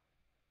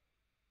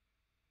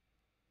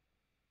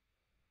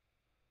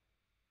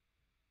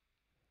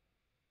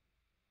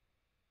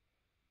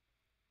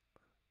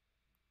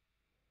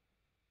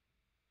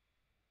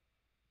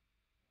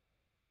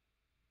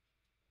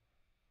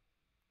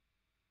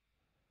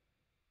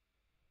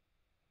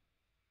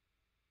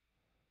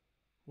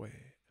 Wait.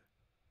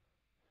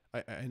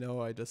 I know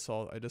I just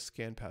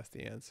scanned past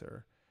the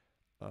answer.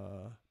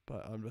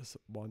 But I'm just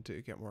want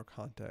to get more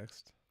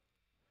context.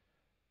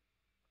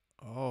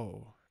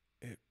 Oh,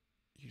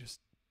 you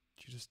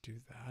just do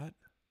that?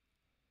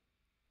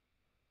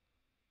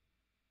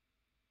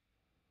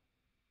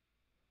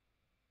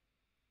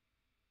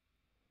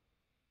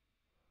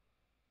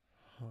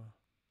 Huh.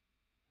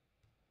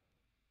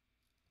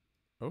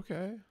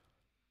 Okay.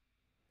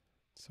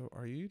 So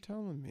are you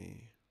telling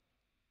me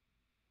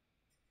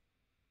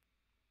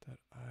that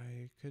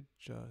I could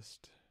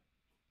just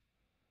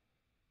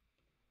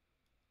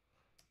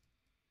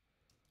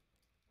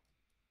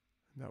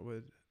that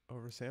would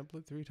oversample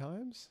it 3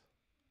 times?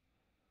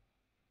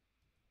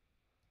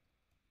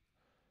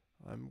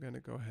 I'm going to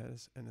go ahead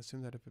and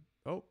assume that if it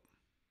oh,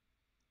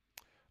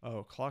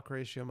 clock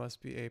ratio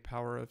must be a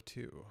power of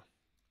 2.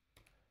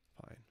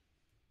 Fine.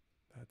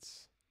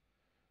 That's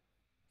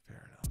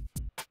fair enough.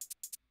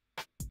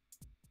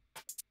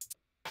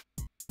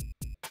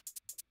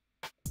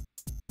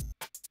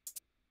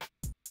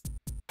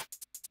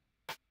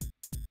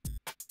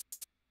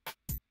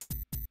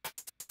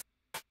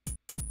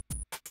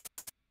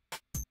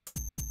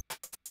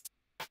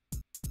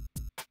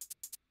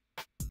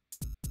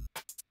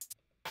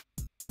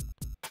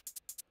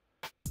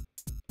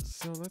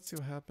 So let's see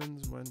what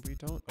happens when we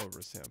don't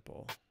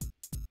oversample.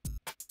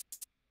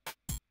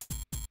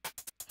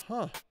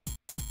 Huh.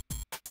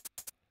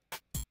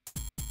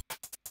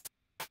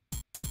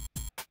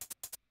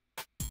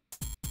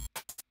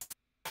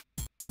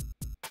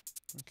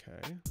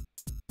 Okay.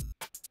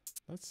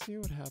 Let's see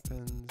what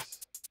happens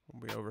when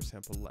we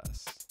oversample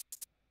less.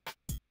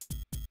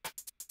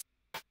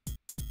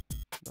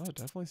 Oh, it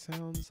definitely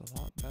sounds a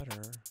lot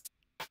better.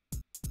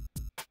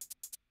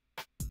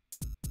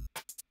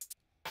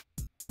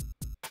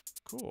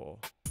 Cool.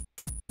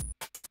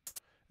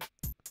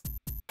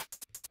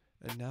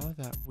 And now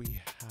that we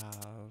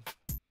have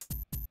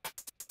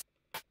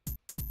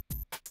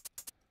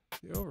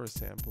the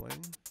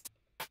oversampling,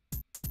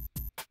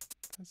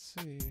 let's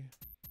see.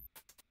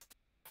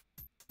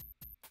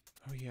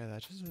 Oh yeah,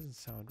 that just doesn't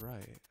sound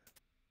right.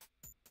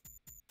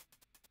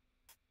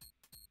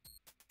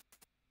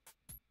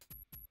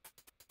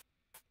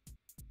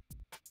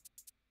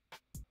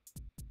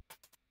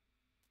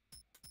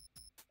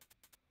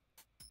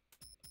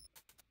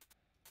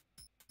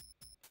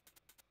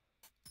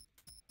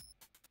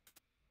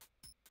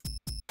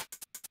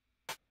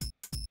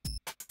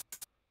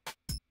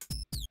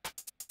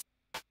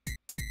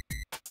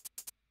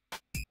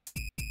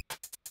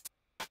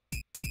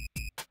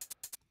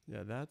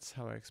 Yeah, that's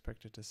how I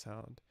expect it to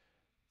sound.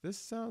 This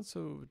sounds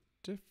so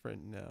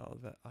different now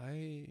that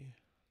I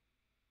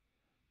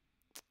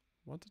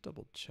want to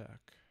double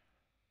check.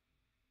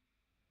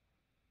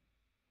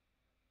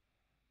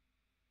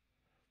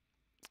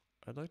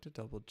 I'd like to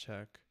double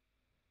check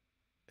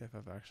if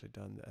I've actually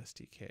done the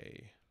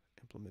SDK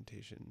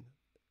implementation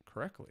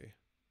correctly.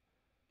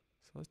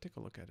 So let's take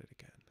a look at it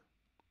again.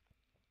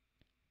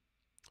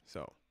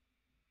 So,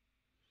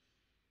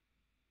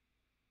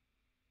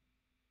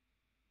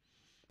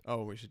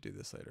 oh, we should do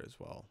this later as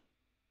well.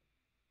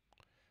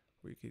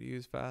 We could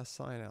use fast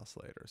sign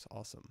oscillators.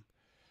 Awesome.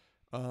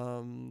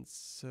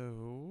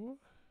 So,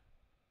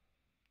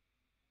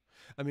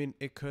 I mean,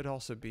 it could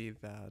also be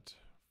that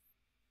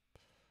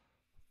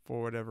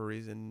for whatever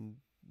reason,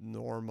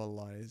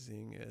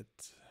 normalizing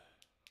it,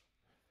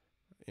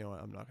 you know,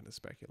 I'm not going to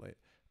speculate.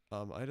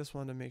 I just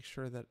want to make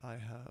sure that I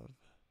have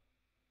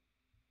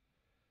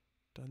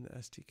done the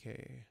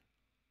SDK.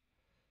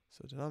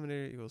 So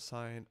denominator equals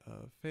sine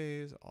of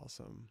phase.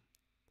 Awesome.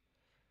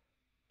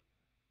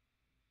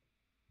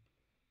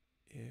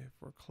 If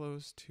we're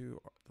close to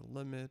the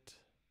limit,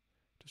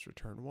 just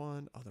return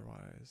 1.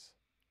 Otherwise,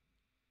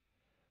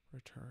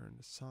 return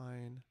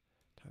sine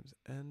times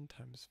n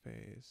times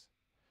phase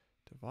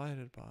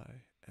divided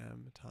by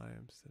m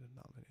times the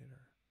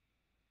denominator.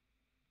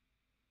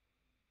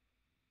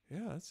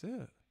 Yeah, that's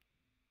it.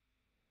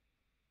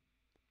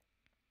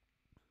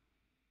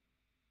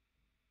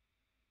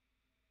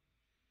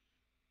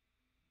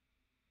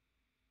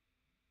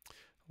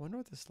 I wonder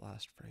what this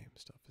last frame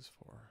stuff is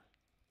for.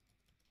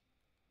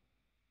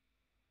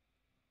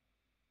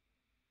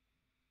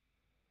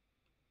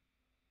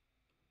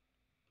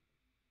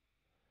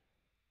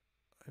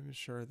 I'm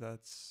sure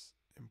that's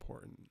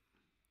important.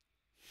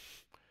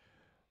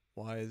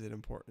 Why is it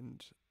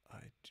important?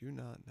 I do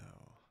not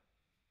know.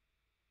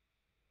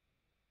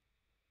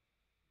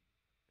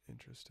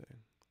 Interesting.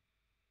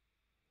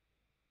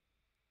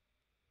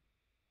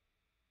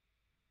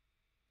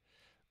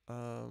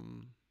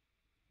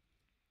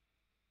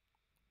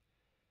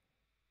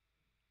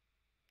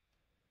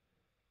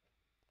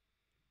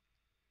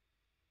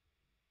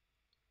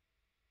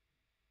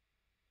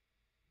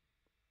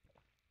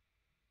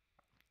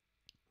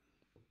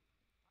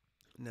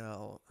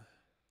 Now,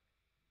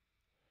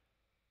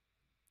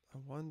 I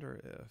wonder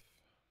if,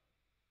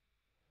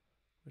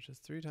 which is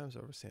 3 times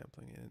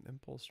oversampling in an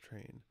impulse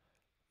train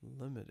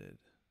limited.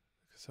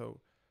 So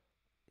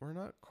we're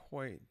not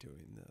quite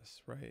doing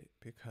this, right?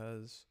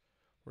 Because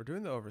we're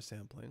doing the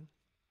oversampling,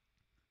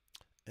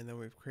 and then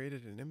we've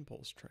created an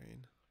impulse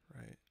train,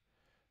 right?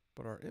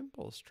 But our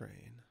impulse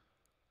train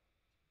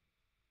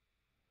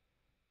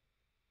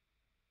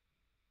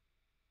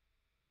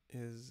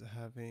is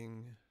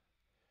having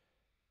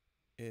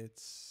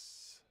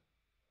its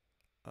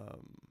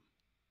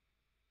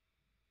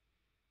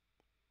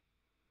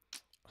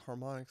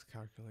harmonics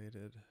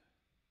calculated.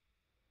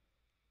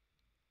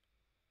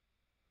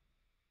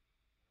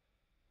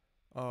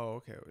 Oh,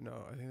 okay.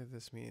 No, I think that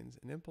this means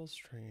an impulse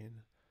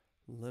train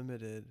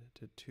limited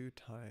to 2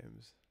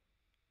 times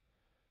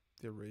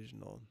the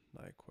original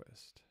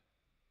Nyquist.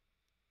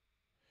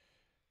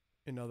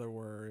 In other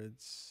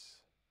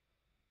words,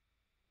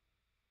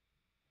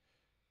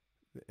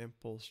 the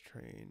impulse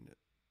train.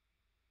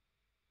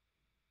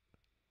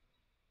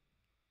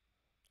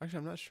 Actually,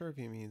 I'm not sure if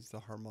he means the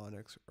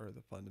harmonics or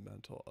the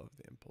fundamental of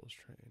the impulse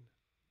train.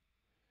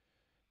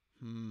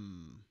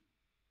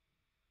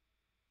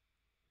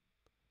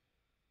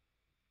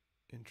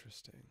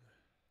 Interesting.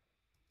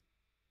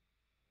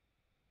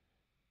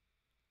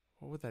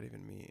 What would that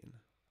even mean?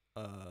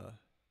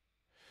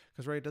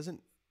 Because right, it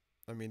doesn't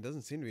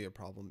seem to be a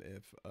problem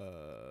if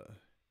the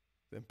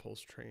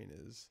impulse train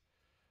is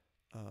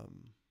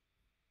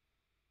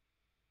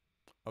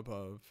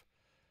above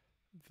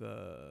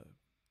the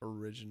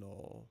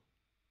original,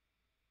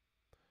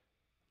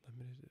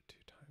 limited to 2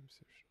 times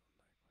the original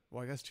Nyquist.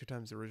 Well, I guess 2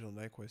 times the original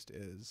Nyquist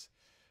is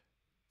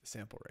the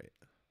sample rate,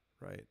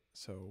 right?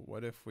 So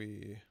what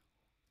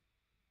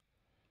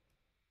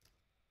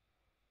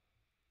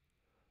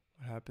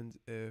happens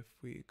if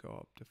we go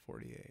up to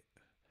 48?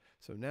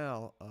 So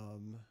now,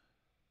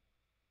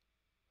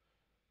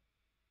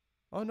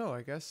 oh no,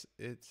 I guess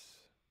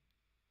it's,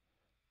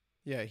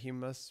 yeah, he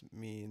must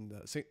mean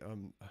the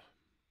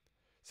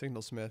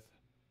Signal Smith.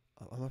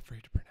 I'm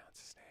afraid to pronounce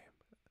his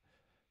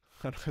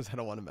name because I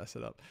don't want to mess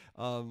it up.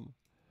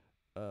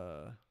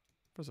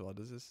 First of all,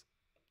 does this?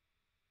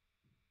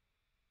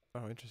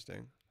 Oh,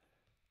 interesting.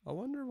 I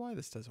wonder why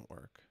this doesn't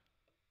work.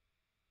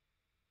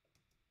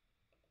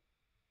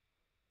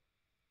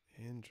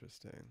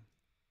 Interesting.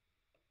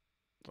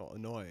 Well,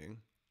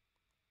 annoying,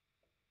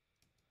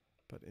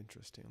 but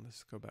interesting.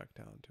 Let's go back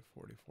down to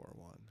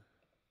 44.1.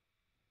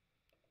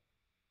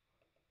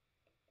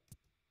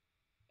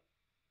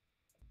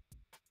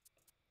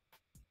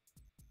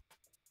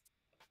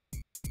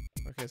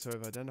 Okay, so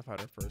we've identified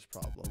our first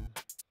problem.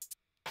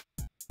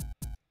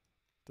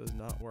 Does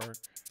not work.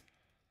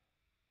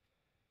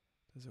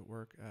 Does it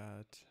work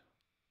at?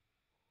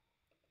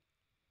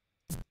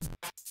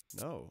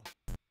 No.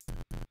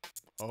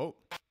 Oh.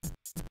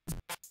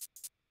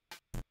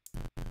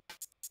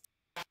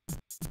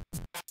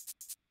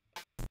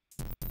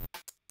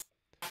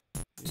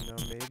 You know,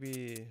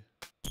 maybe.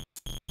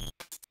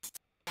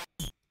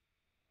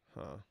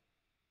 Huh.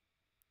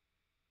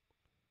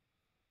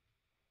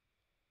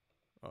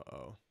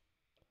 Uh-oh.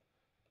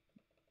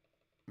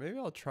 Maybe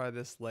I'll try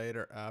this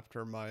later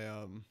after my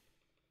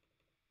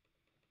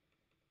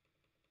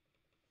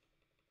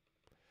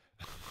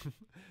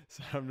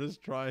so I'm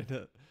just trying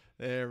to,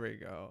 there we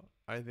go.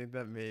 I think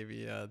that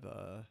maybe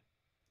the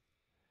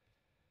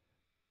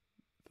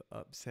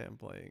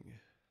upsampling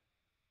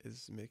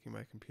is making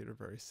my computer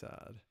very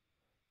sad.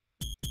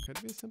 Could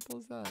it be as simple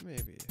as that?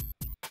 Maybe.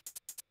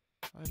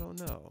 I don't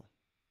know.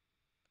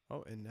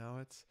 Oh, and now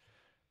it's,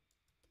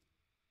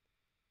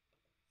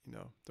 you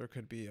know, there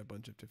could be a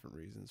bunch of different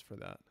reasons for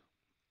that.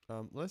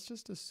 Let's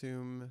just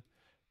assume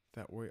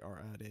that we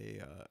are at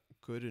a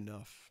good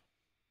enough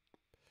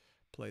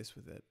place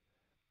with it.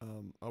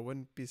 I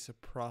wouldn't be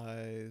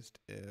surprised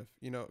if,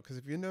 you know, because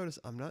if you notice,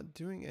 I'm not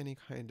doing any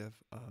kind of,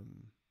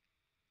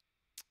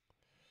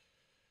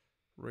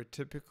 right,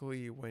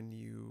 typically when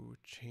you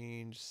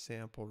change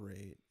sample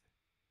rate,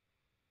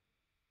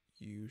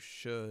 you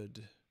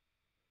should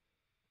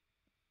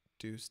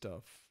do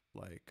stuff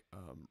like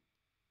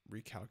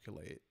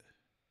recalculate.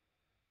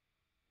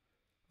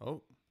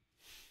 Oh,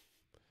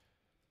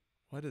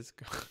 what is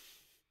going?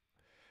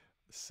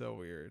 So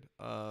weird.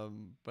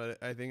 But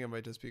I think it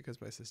might just be because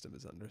my system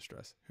is under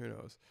stress. Who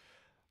knows?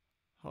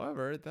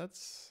 However,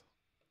 that's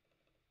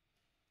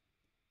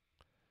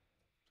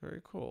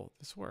very cool.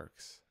 This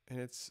works, and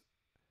it's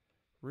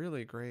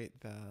really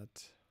great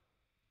that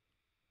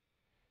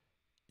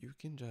you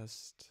can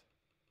just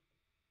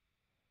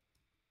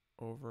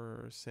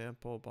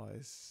oversample by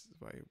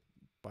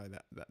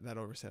that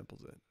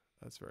oversamples it.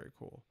 That's very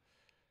cool.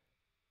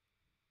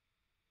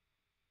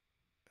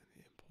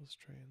 And the Full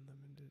strain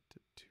limited to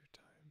 2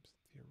 times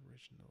the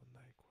original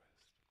Nyquist.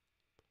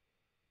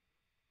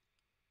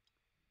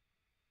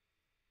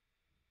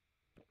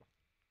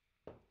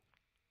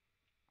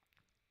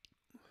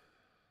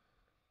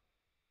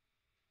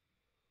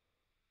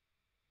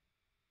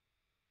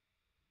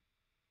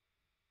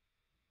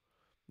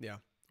 Yeah,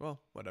 well,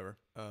 whatever.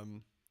 I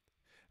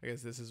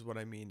guess this is what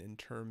I mean in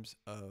terms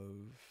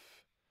of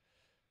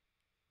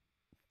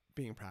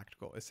being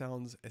practical. It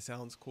sounds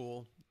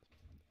cool.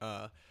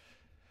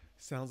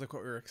 Sounds like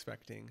what we were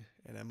expecting,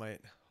 and I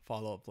might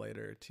follow up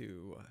later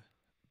to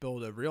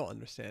build a real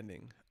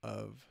understanding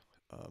of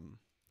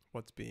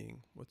what's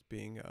being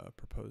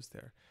proposed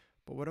there.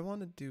 But what I want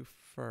to do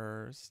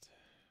first,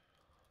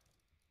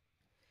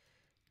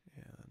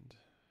 and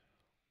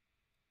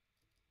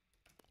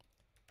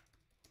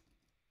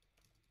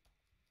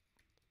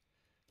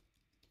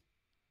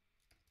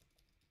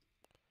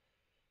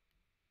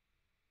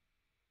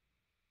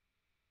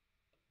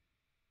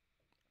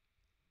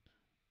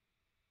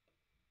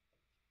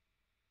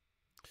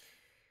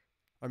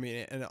I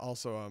mean, and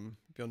also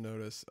if you'll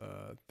notice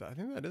that I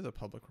think that is a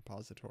public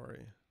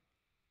repository,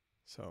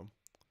 so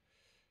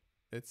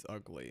it's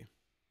ugly.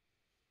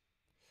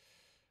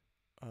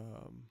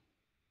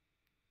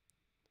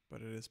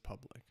 But it is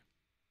public.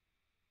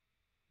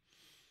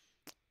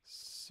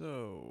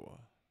 So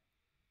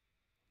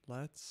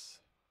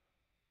let's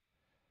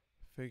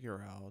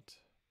figure out.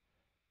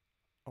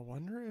 I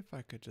wonder if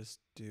I could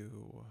just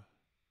do.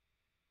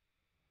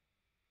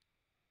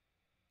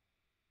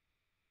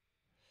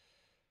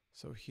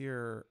 So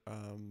here,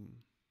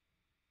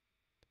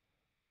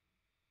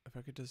 if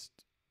I could just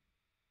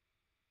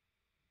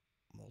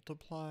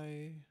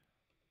multiply,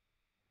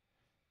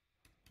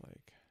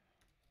 like,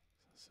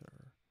 so.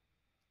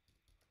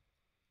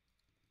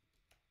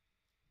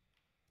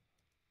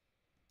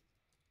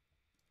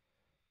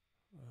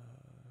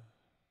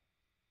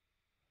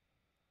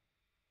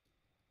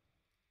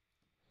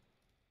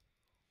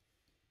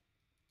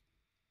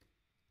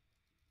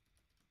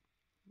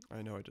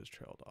 I know I just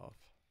trailed off.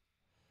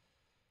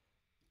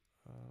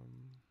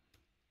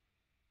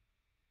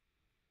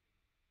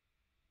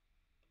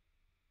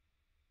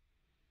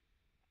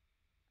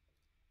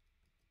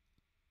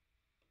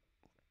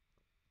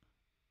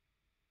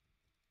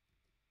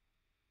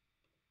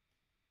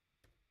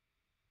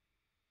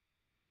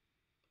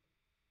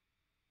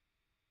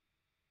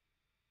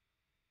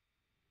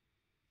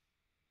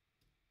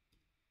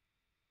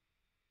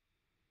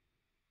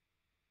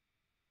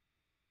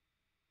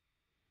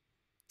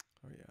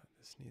 Oh yeah,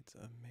 this needs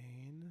a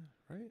main,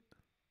 right?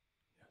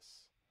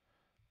 Yes.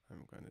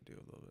 I'm going to do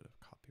a little bit of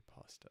copy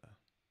pasta.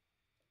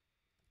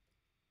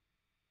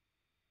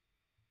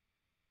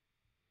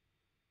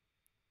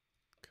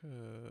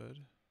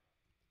 Could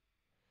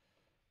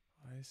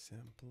I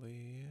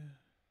simply...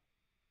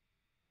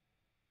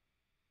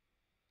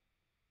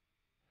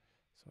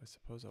 So I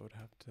suppose I would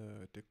have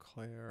to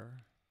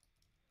declare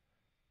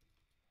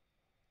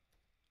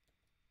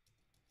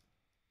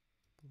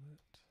split.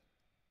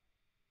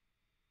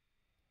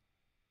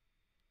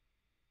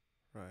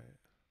 Right.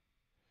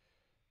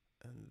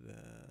 And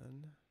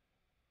then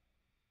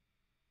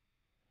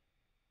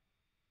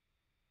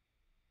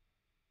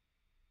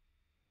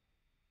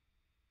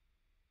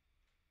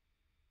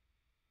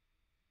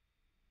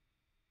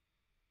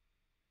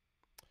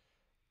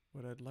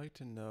what I'd like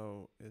to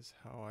know is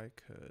how I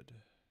could...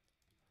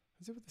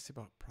 Let's see what they say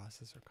about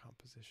processor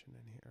composition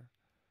in here.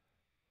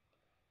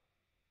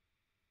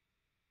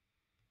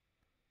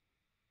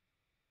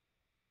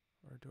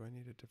 Or do I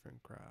need a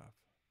different graph?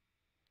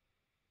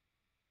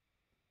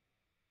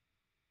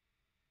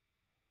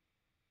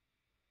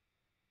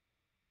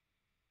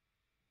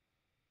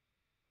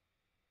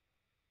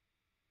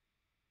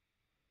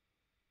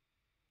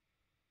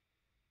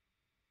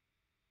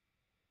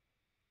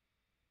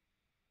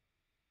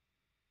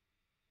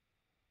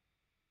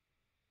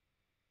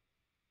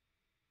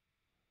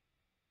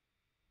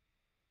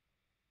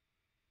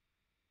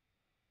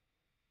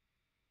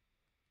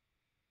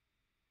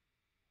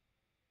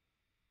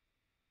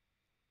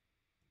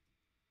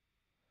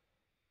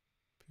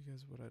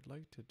 Because what I'd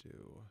like to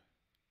do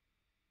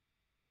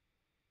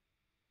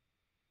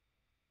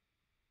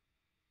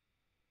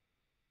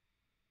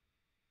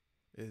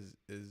is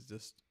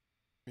just,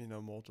 you know,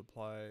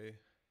 multiply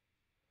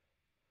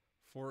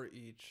for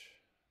each.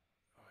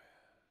 Oh,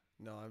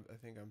 no, I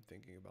think I'm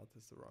thinking about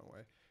this the wrong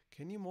way.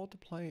 Can you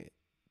multiply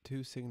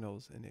 2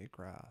 signals in a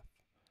graph?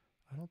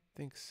 I don't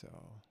think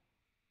so.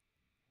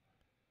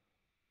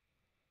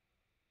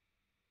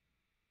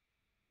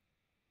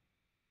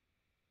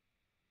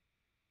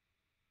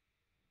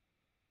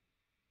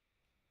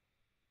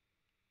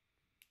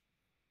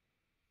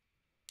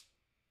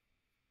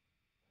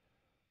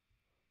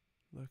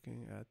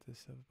 Looking at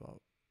this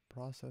about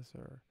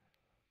processor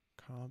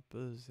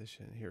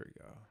composition. Here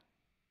we go.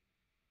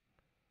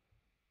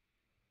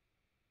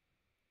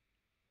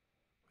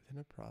 Within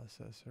a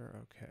processor,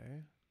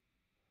 okay.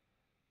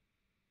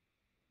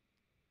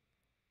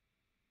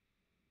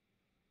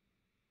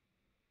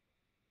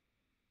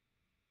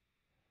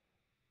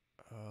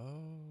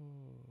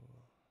 Oh.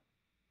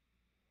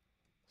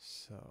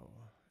 So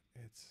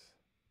it's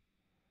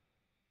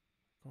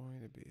going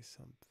to be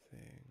something.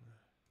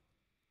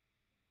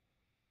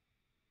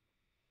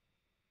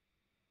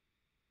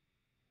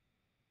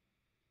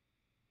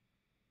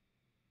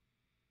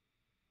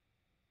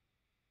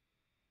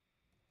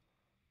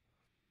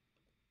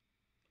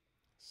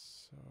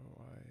 So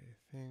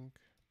I think,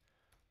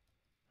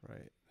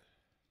 right.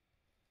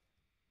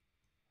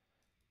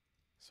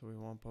 So we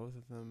want both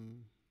of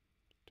them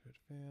to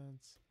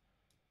advance.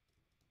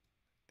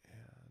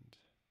 And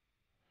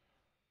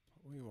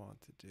what we want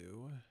to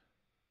do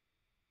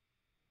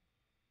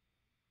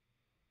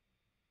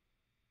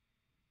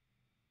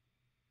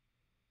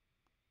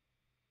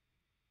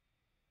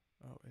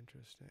oh,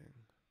 interesting.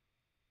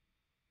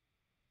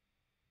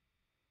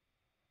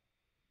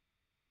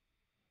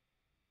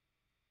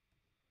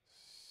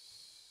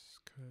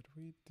 Could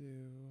we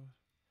do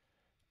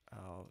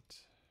out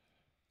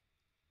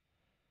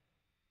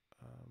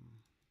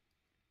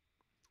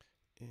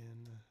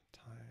in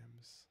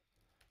times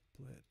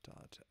split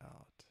dot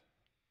out?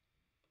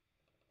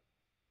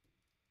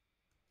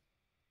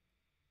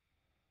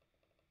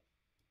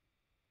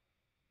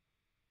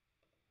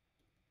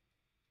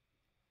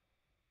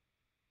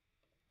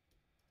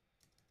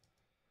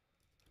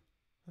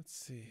 Let's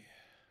see.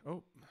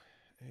 Oh,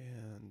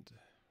 and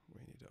we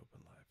need to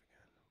open live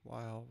again.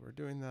 While we're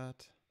doing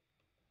that,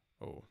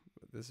 oh,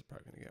 this is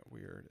probably going to get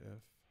weird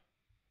if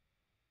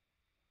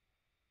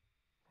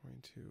I'm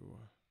going to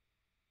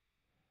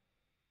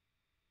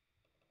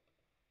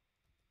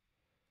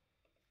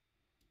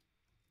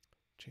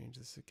change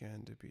this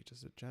again to be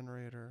just a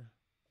generator.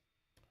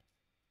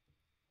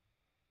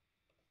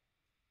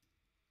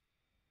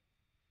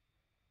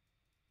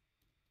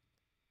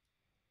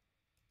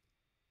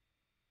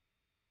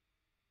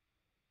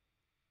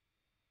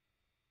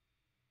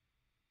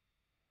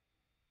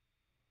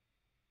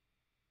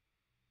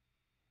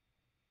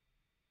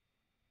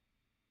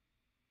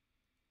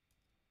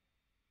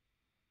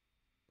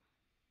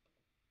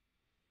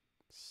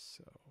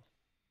 So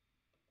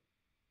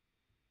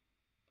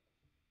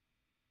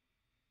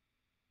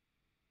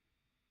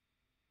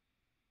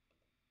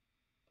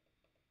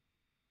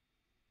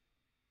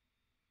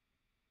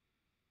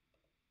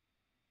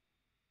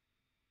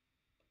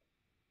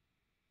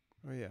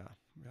oh yeah,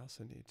 we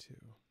also need to,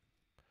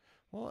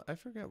 well, I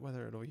forget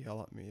whether it'll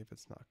yell at me if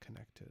it's not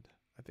connected.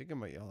 I think it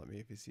might yell at me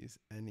if it sees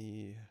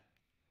any.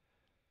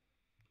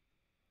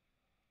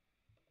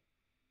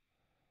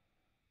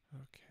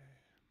 Okay.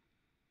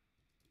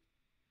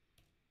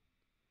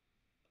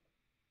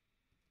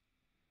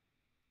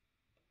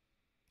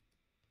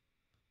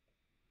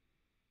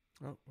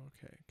 Oh,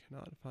 okay.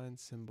 Cannot find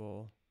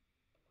symbol.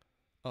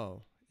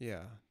 Oh,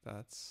 yeah,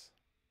 that's,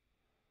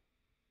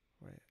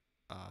 wait,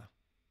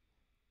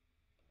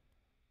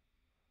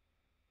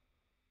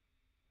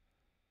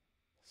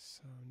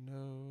 so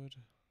node.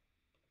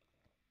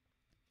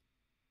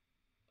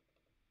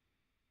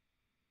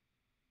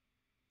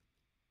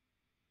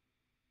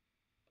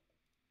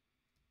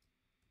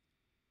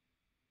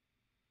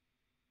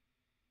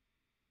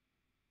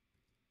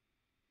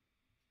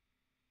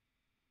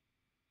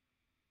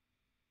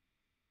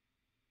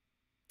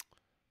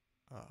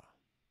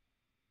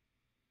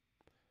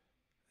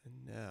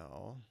 And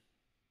now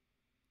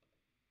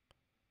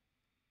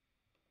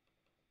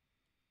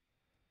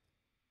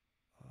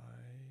I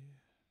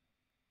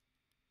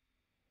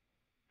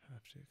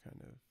have to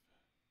kind of,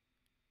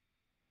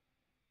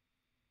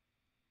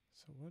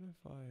 so what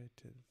if I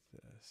did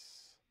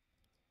this?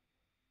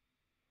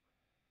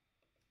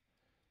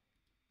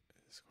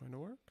 Is this going to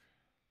work?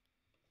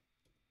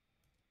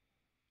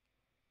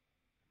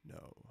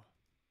 No.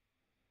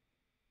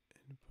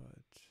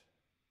 Input.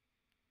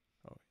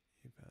 Oh,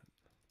 event.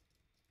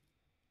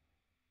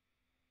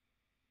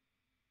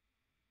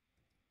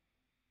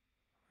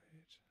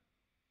 Wait.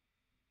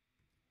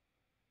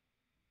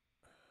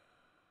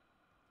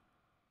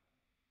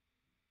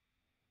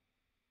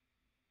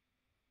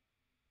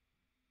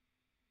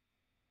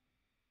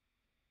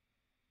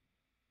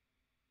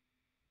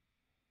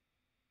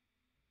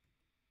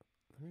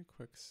 Let me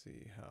quick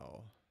see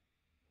how.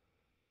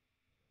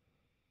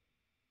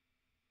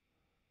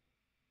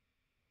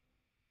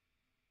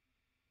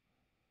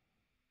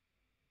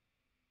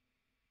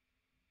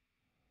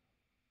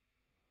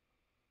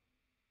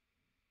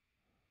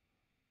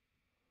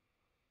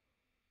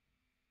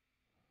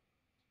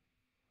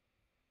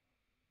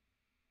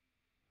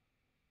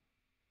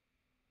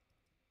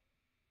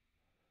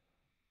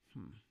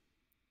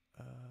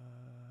 Uh,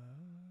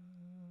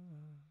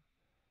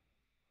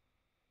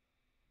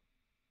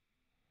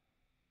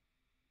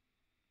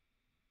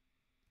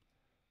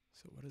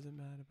 so what is it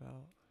mad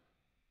about?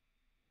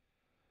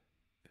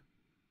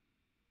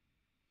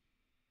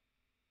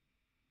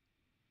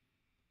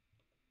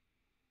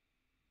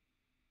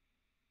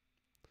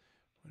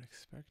 When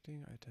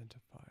expecting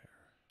identifier.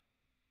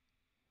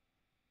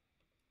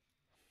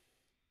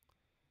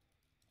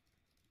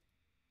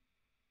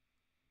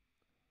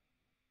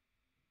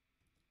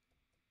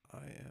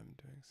 I am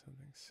doing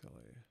something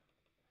silly.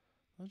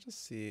 Let's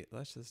just see.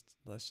 Let's just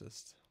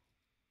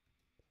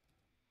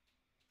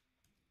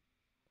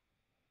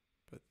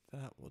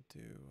that will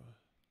do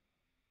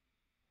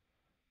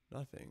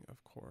nothing,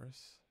 of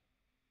course.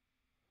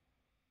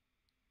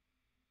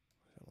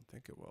 I don't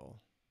think it will.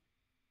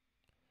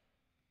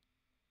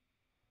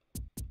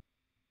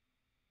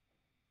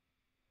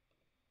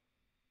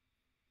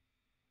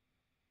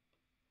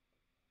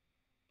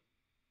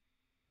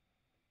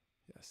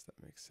 Yes,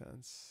 that makes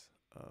sense.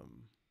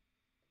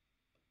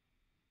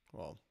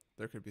 Well,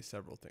 there could be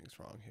several things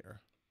wrong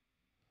here,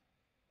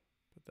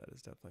 but that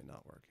is definitely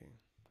not working.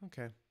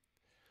 Okay.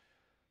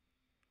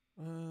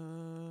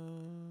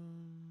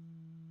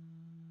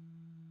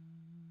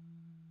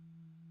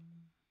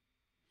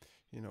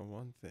 You know,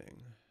 one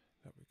thing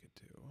that we could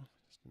do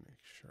just to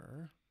make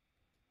sure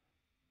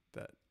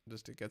that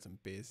just to get some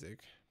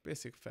basic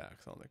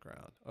facts on the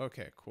ground.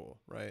 Okay, cool,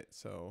 right?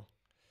 So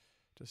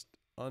just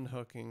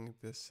unhooking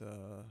this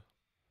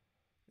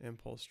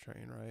impulse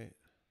train, right?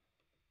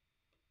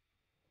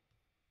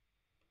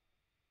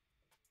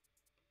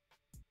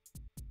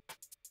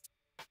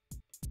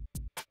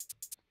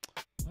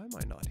 Why am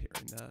I not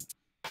hearing that?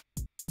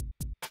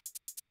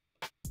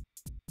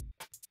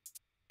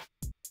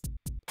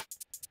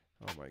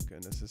 Oh my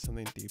goodness, is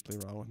something deeply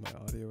wrong with my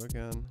audio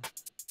again?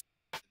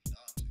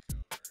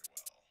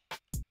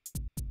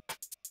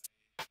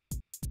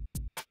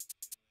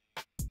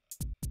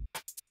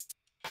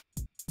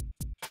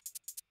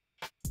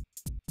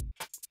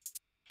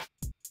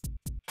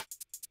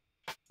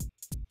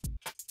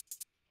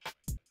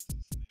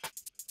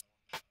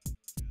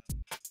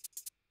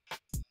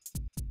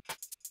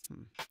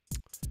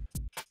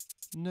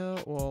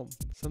 No, well,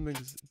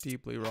 something's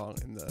deeply wrong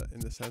in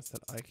the sense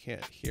that I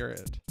can't hear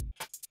it.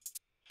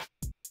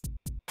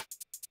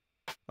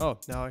 Oh,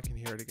 now I can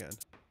hear it again.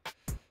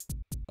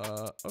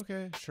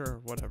 Okay, sure,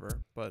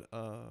 whatever. But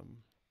I'm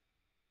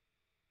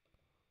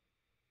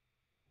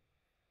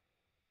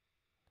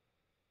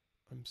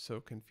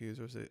so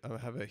confused. I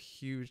have a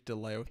huge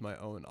delay with my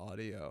own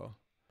audio.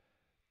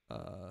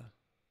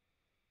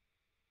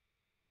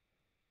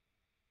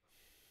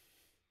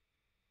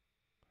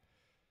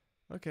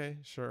 Okay,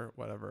 sure,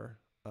 whatever.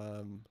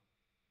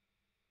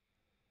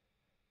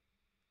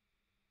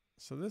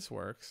 So this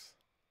works.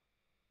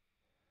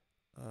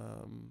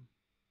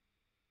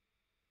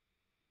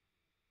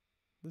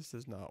 This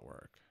does not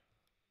work.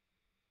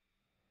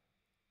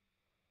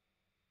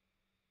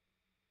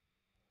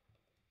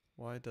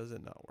 Why does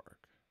it not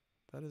work?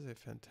 That is a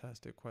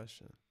fantastic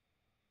question.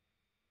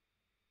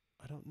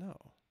 I don't know.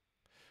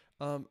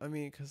 I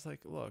mean, because,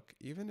 like, look,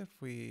 even if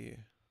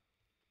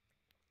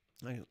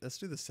let's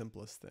do the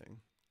simplest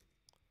thing.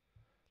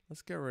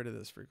 Let's get rid of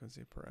this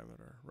frequency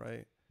parameter,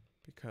 right?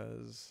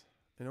 Because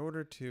in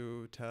order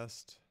to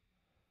test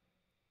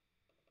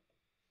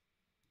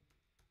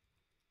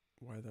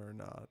whether or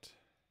not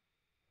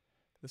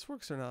this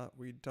works or not,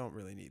 we don't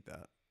really need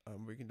that.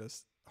 We can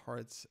just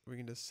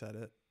set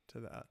it to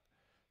that.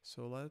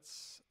 So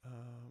let's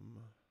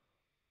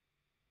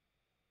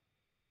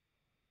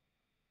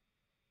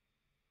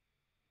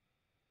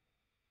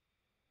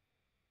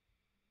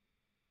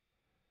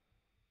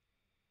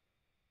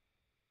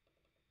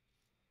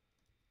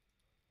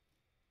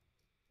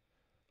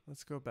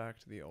go back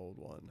to the old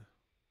one,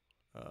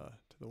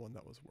 to the one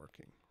that was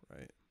working,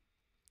 right?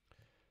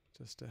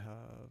 Just to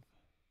have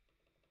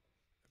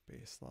a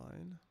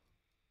baseline.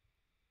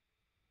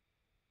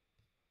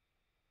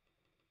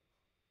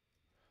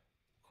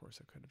 Of course,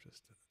 I could have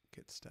just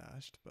get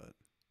stashed, but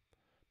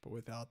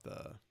without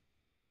the,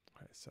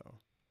 okay, so,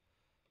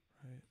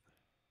 right.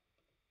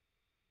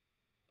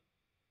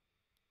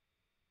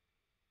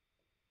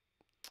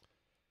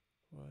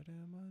 What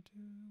am I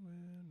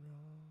doing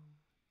wrong?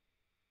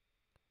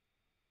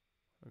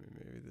 I mean,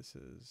 maybe this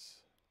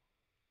is,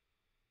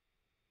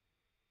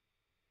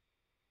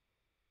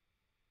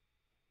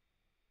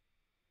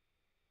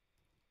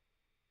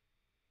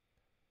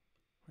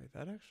 wait,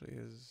 that actually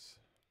is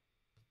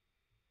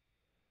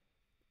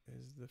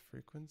the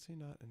frequency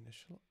not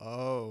initial?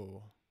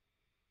 Oh,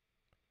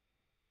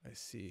 I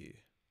see,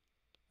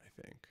 I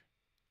think.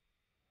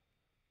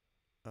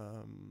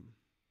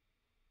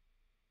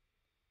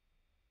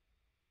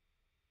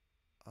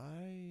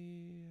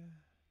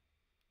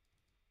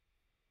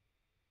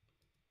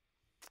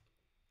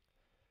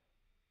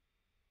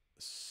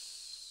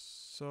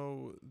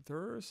 So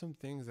there are some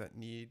things that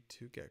need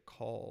to get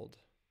called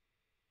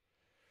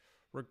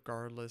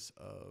regardless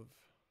of,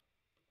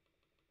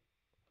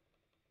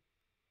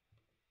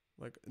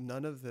 like,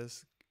 none of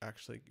this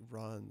actually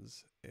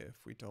runs if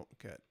we don't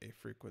get a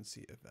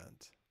frequency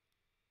event.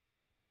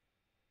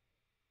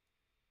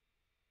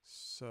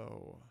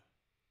 So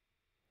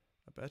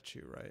I bet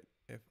you, right,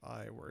 if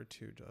I were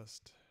to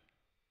just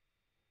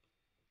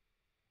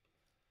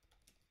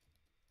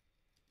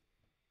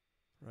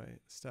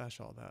stash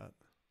all that,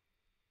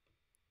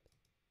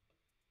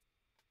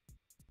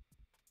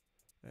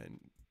 and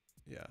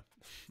yeah,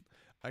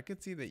 I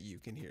could see that you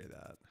can hear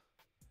that,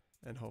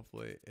 and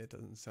hopefully it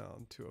doesn't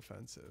sound too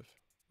offensive,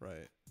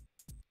 right?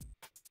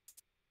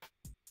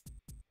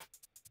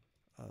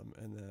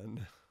 And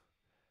then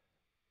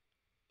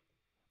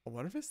I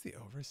wonder if it's the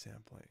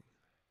oversampling.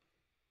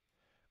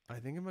 I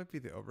think it might be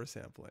the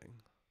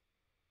oversampling.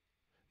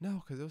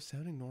 No, because it was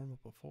sounding normal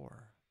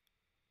before.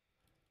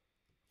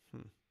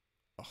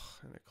 Oh,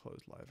 and it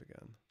closed live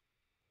again.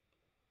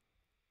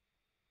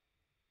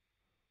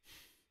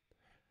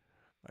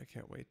 I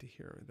can't wait to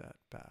hear that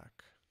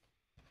back.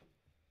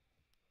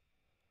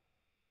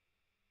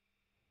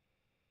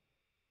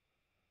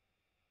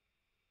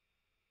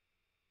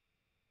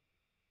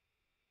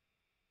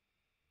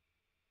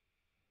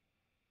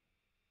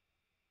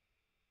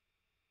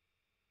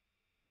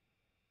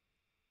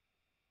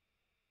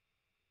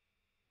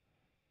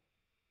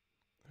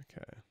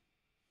 Okay.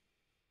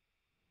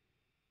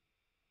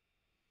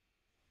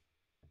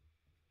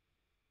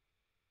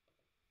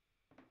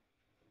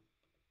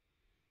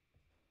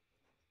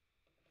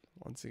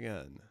 Once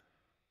again,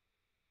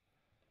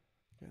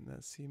 getting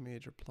that C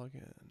major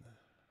plugin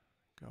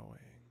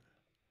going.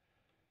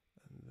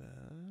 And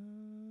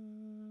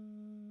then,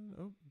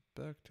 oh,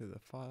 back to the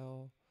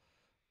file.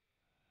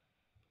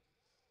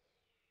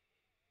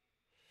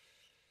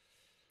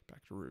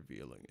 Back to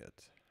revealing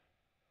it.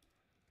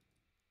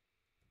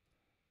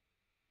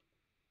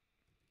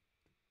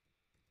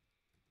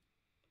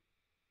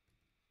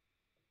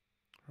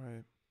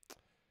 Right.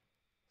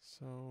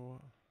 So,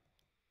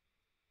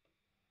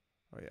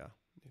 oh yeah,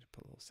 need to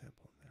put a little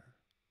sample in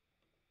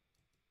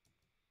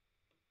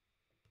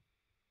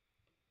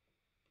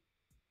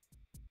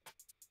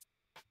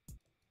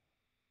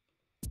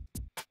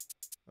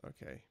there.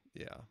 Okay,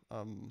 yeah.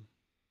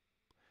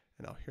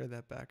 And I'll hear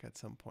that back at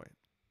some point.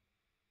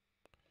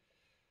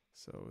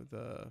 So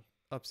the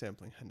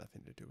upsampling had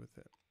nothing to do with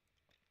it.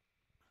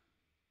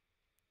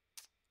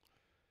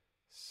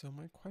 So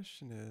my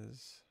question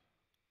is,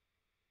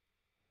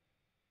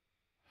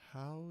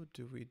 how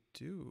do we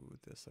do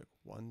this like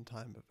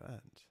one-time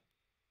event?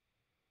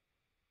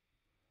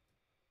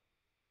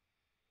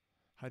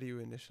 How do you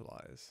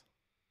initialize?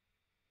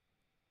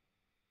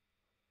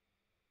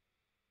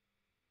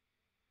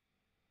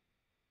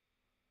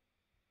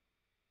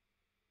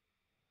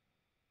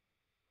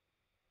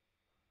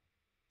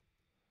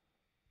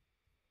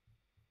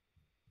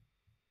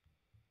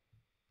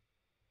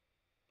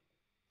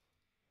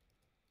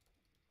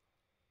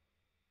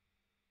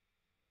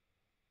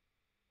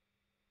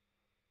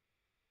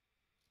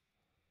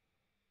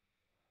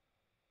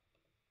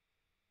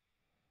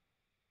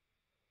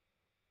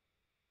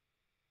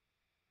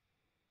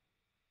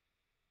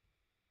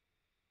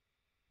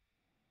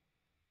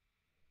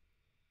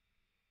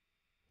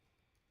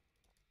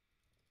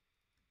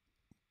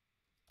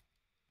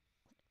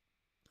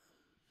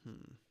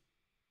 Hmm.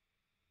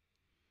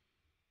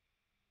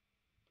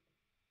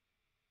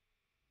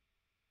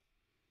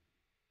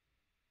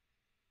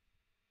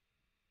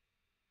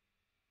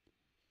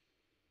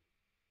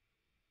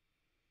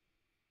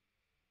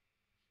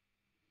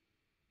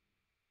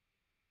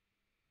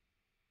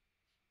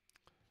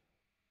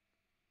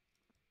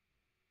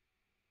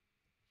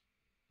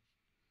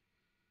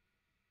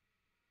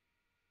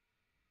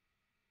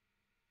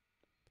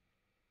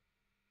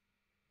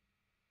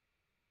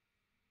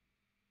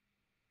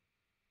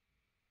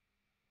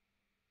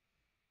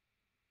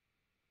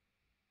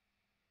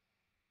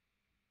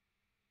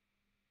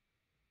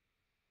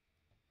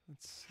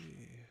 Let's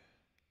see.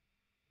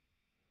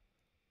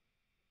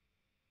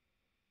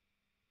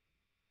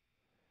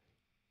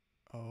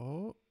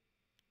 Oh.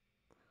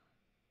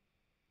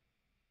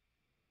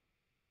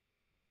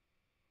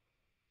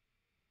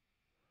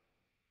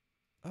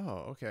 Oh,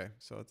 okay.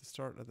 So at the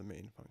start of the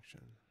main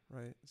function,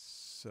 right?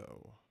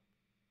 So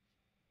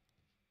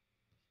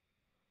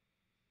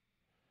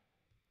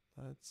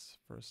let's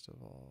first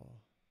of all,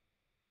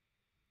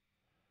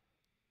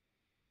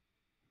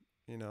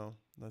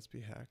 let's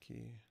be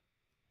hacky.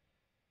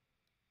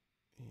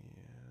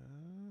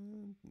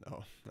 And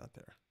no, not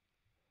there.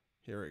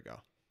 Here we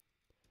go.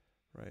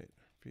 Right,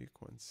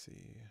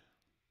 frequency.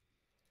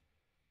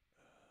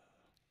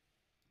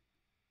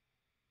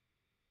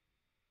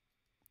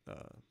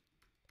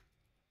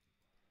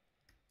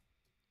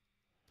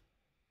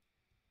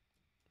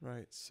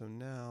 Right, so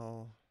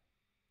now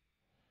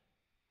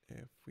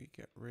if we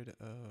get rid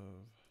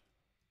of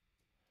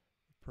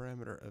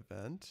parameter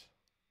event.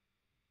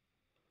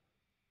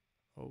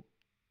 Oh,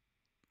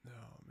 no,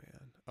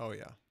 man. Oh,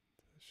 yeah.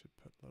 I should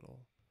put little.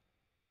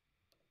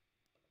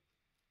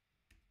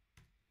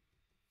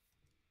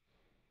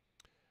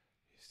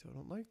 You still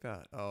don't like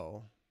that.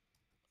 Oh.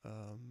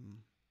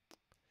 Can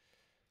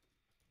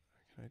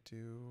I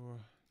do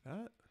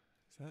that?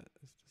 Does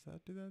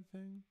that do that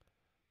thing?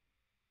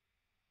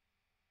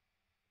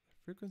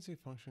 The frequency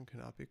function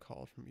cannot be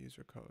called from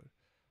user code.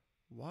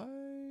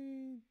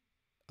 Why?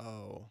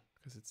 Oh,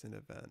 because it's an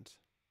event.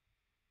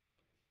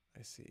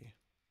 I see.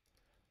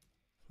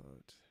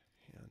 Float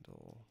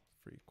handle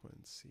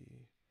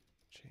frequency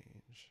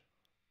change.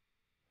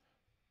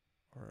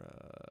 Or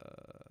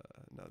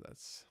no,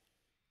 that's,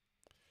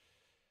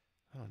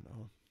 I don't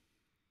know.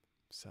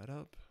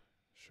 Setup?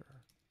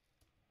 Sure.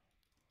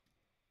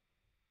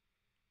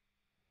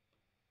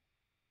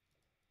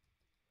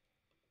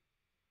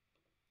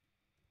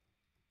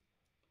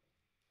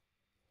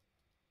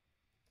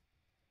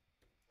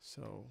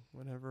 So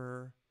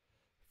whenever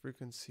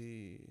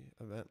frequency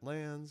event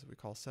lands, we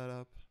call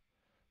setup,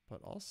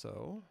 but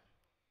also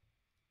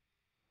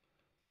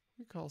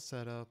we call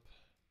setup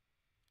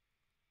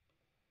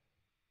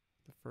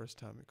the first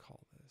time we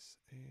call this,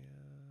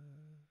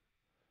 and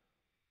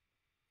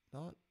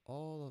not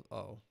all of,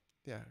 oh,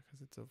 yeah,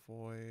 because it's a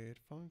void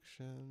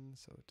function,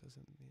 so it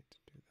doesn't need to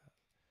do that.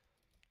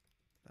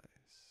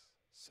 Nice.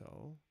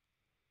 So,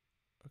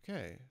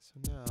 okay, so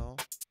now,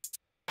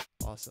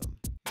 awesome.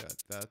 Yeah,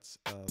 that's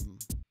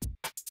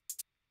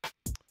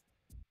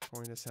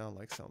going to sound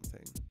like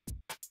something.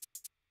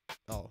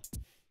 Oh,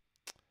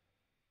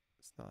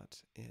 it's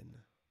not in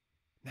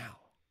now.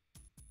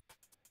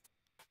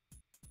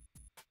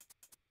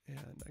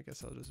 And I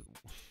guess I'll just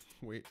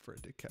wait for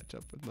it to catch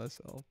up with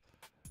myself.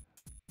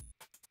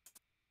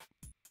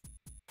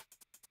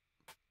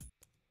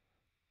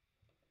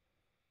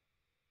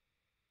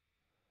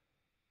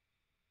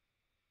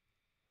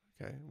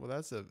 Okay, well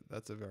that's a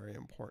very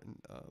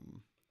important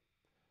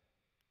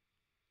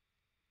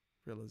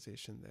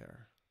realization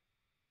there.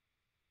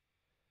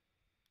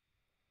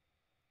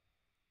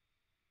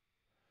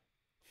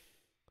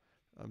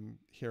 I'm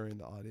hearing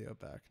the audio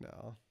back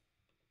now.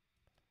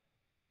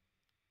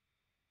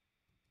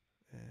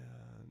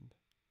 And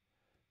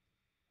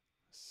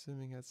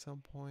assuming at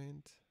some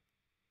point,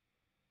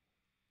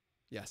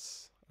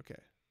 yes,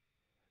 okay.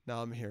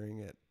 Now I'm hearing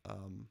it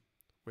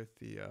with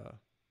the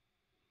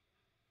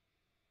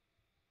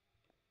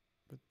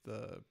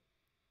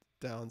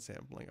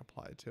downsampling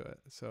applied to it.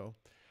 So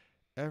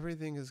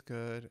everything is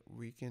good.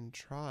 We can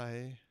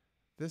try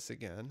this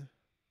again.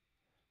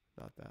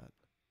 Not that.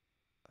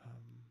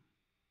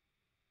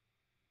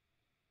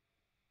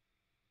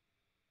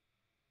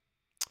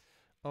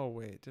 Oh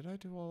wait, did I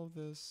do all of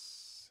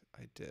this?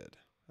 I did.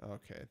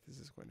 Okay, this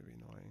is going to be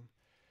annoying.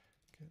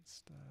 Git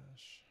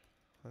stash.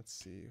 Let's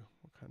see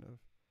what kind of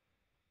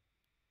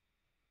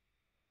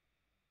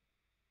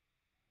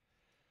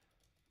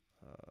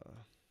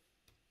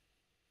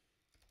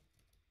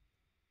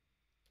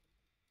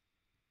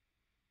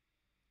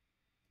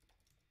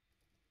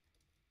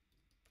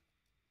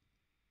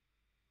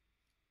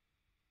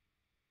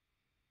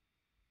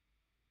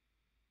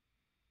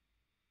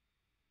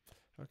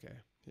okay,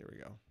 here we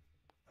go.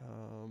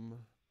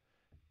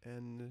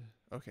 And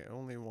okay,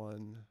 only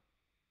one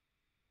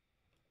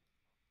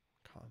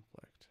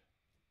conflict.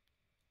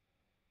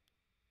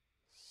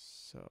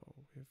 So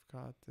we've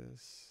got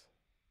this.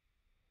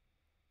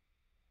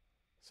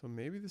 So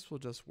maybe this will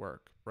just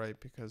work, right?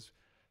 Because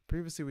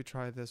previously we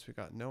tried this, we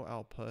got no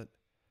output,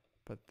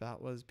 but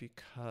that was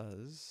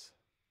because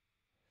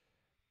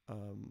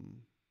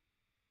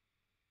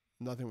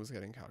nothing was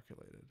getting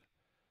calculated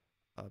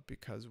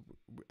because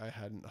I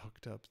hadn't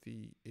hooked up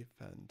the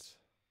event.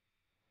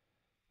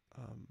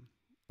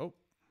 Oh.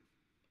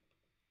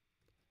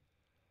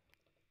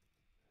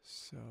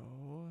 So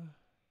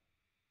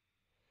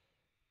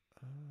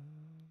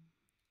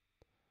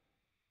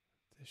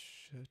this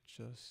should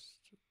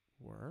just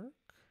work.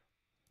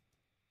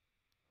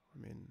 I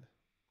mean,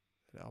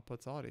 it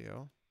outputs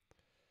audio.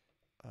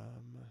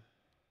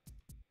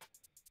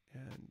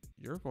 And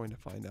you're going to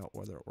find out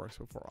whether it works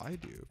before I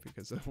do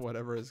because of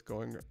whatever is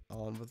going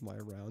on with my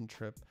round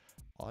trip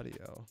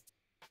audio.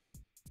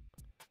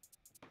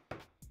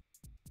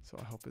 So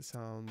I hope it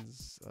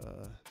sounds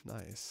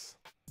nice,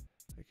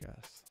 I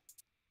guess.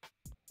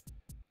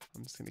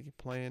 I'm just going to keep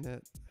playing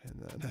it,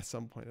 and then at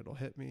some point it'll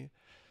hit me.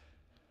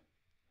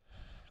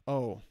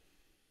 Oh.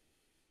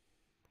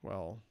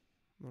 Well,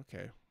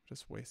 okay.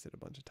 Just wasted a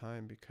bunch of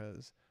time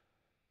because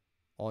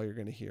all you're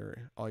going to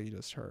hear, all you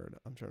just heard,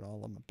 I'm sure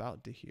all I'm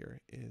about to hear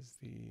is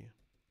the...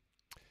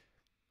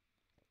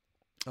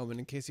 Oh, and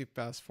in case you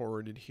fast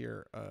forwarded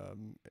here,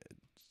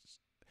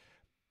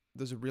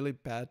 there's a really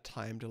bad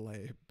time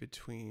delay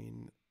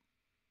between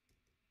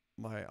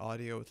my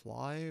audio with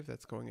live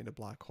that's going into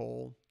black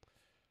hole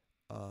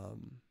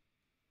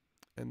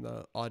and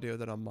the audio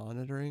that I'm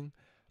monitoring.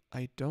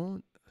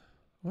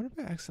 What if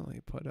I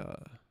accidentally put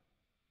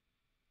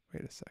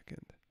wait a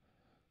second.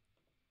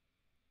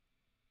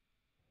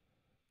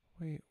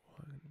 Wait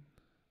one.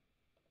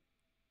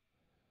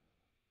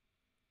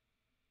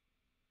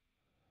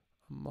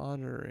 I'm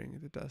monitoring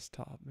the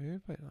desktop.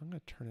 Maybe I'm going to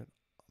turn it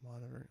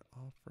monitoring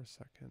off for a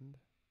second.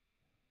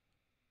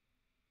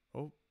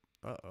 Oh,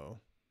 uh-oh.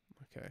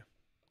 Okay.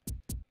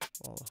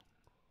 Well,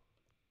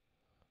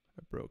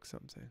 I broke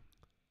something.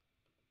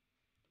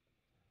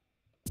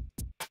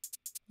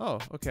 Oh,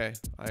 okay.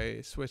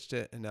 I switched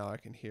it and now I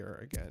can hear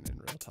again in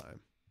real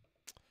time.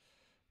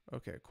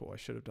 Okay, cool. I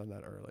should have done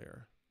that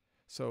earlier.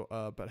 So,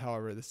 but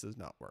however, this does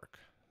not work.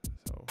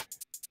 So,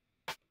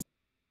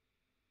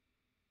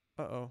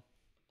 uh-oh.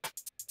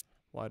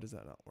 Why does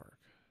that not work?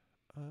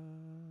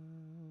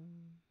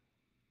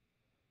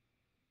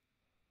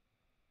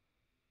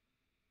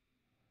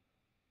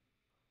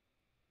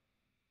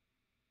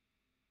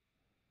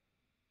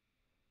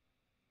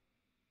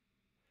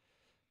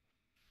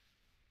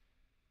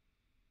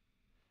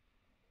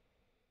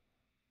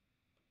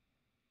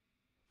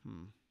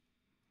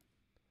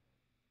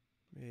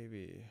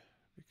 Maybe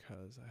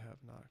because I have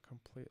not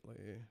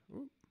completely.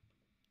 Oop.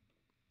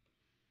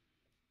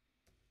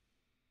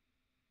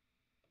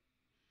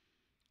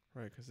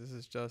 Right, because this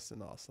is just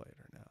an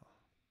oscillator now.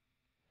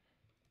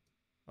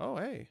 Oh,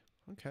 hey.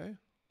 Okay.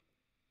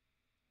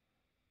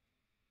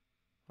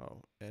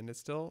 Oh, and it's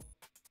still.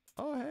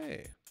 Oh,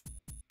 hey.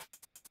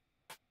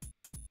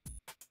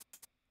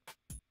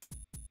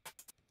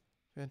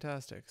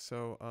 Fantastic.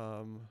 So,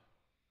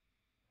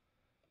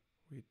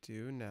 we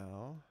do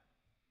now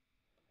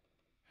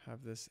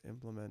have this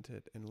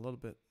implemented in a little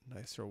bit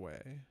nicer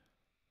way,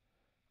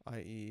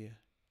 i.e.,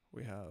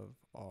 we have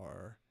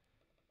our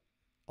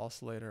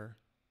oscillator,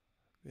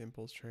 the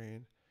impulse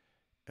train,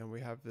 and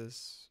we have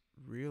this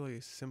really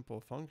simple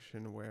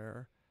function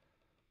where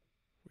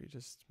we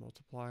just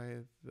multiply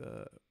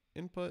the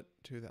input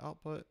to the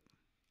output,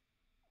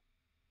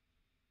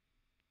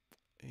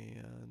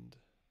 and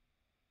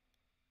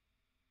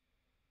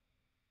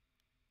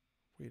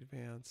we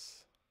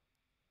advance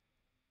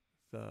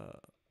the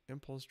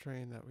impulse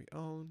train that we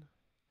own.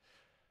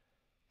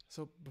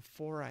 So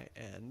before I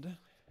end,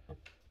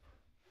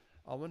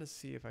 I want to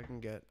see if I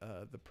can get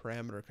the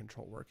parameter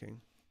control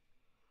working.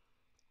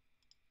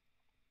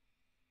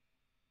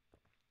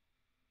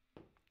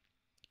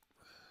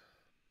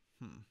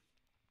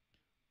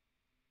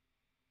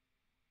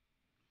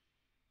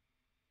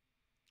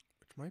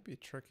 Which might be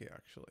tricky,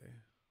 actually,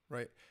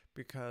 right?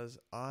 Because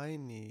I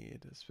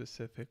need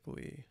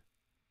specifically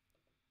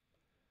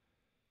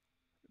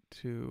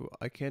to,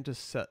 I can't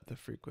just set the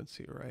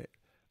frequency, right?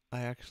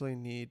 I actually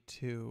need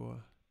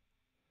to,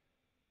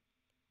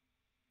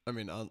 I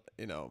mean,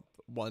 you know,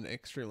 one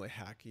extremely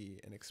hacky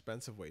and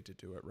expensive way to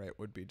do it, right,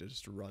 would be to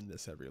just run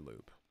this every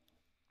loop.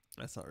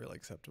 That's not really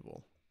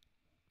acceptable.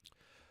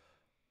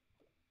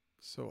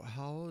 So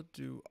how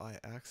do I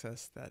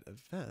access that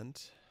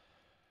event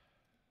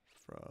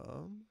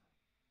from,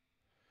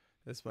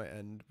 this might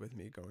end with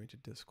me going to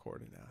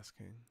Discord and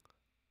asking.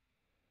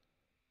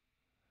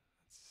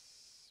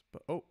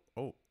 But, oh,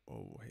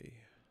 hey.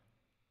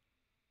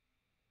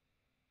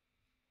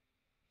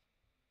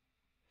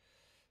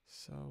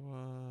 So,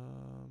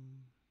 oh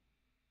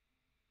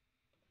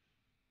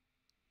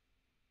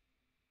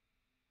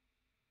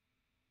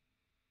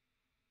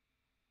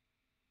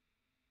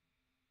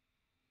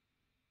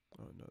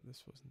no,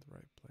 this wasn't the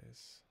right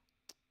place.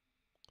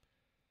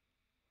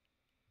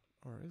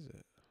 Or is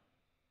it?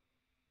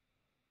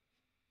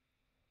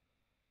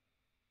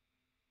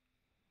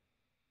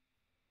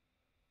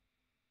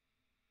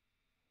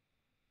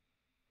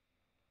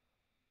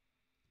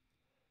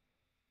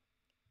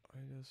 I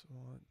just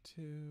want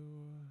to,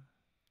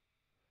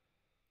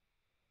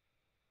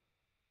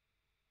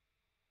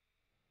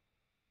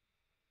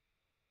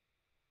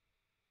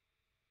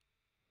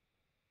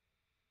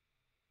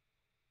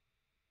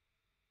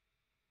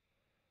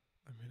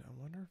 I mean, I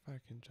wonder if I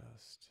can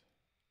just,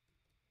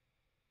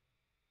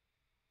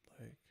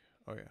 like,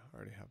 oh yeah, I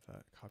already have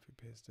that copy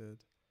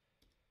pasted.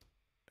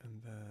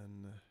 And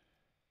then,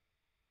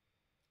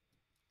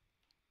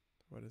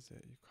 what is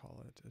it? You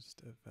call it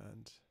just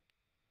event.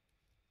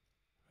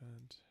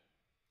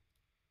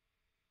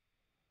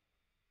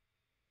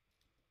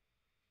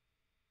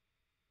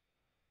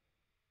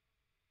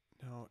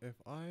 Now, if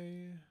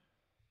I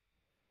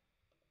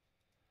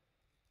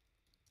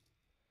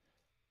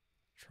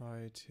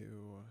try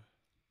to,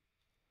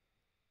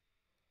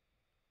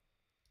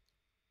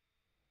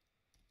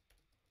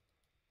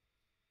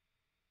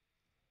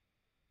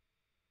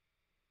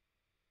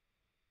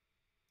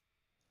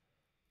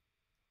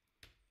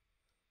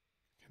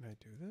 can I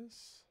do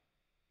this?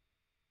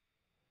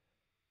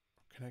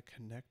 Or can I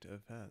connect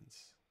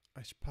events?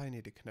 I should probably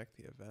need to connect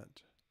the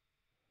event,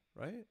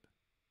 right?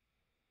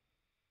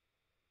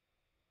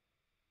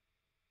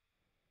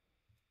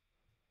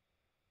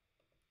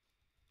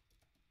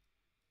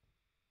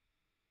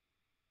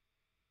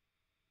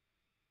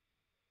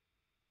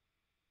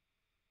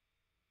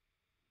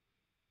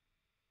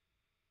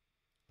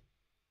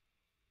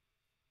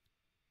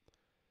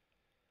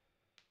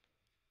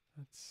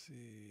 Let's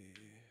see.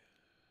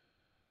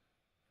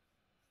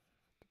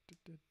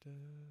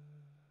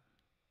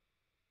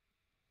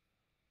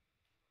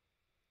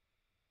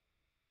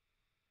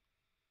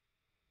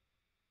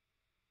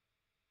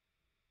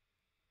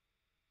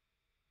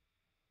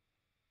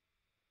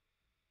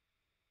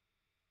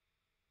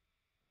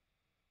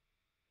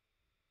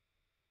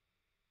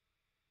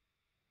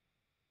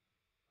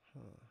 Huh.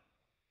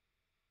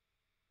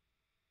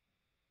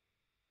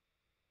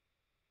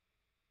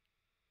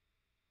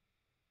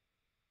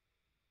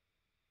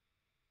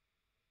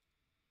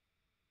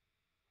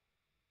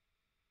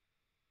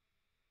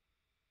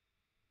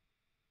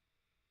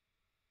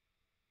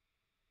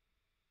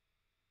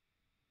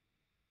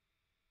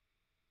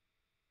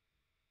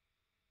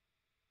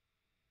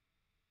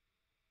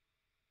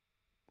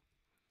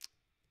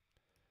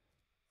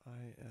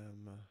 I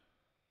am.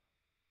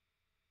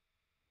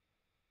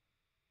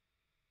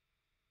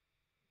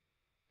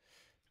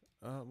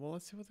 Well,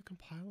 let's see what the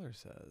compiler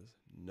says.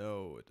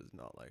 No, it does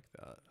not like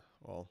that.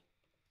 Well,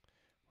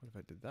 what if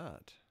I did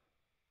that?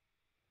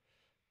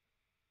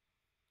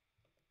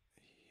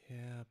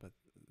 Yeah, but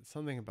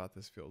something about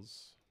this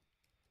feels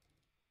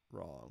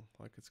wrong.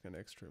 Like it's going to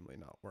extremely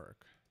not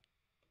work.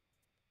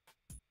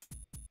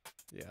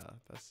 Yeah,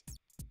 that's...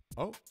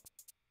 Oh!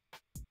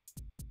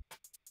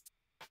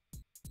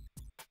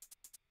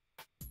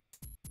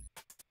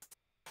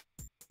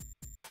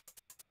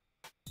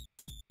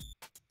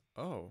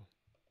 Oh.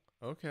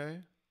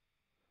 Okay.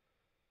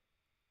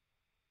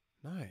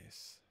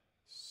 Nice.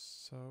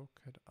 So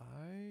could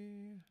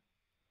I...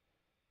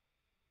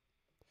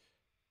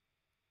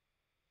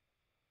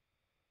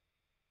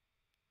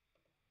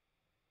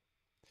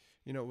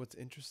 You know, what's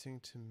interesting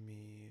to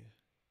me...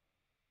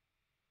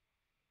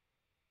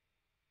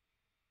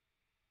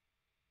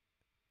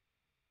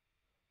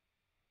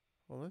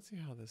 Well, let's see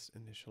how this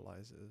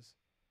initializes.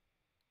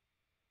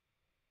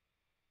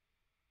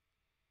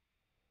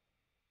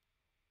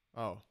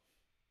 Oh.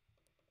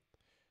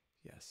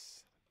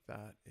 Yes,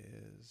 that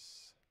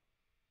is...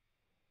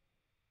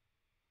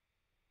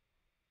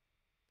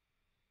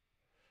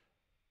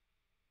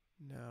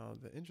 Now,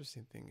 the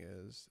interesting thing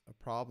is, a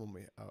problem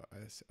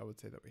I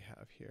would say that we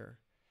have here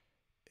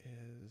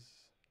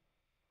is,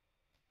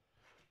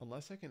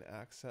 unless I can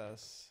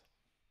access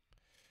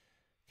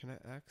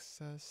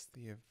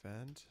the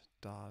event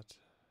dot,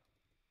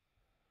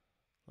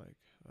 like,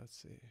 let's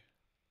see,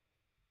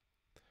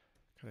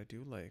 can I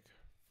do like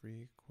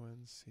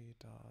frequency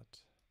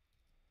dot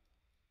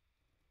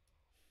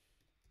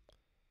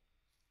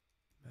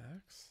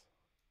max?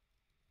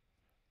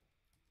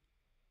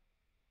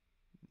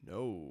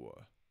 No.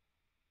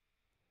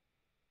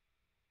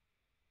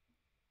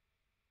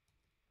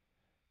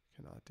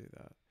 Cannot do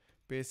that.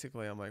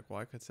 Basically, I'm like, well,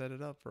 I could set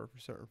it up for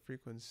a certain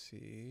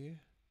frequency.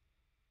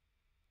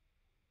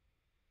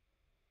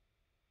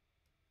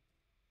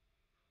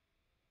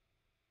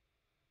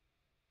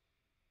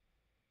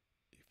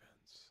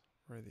 Events.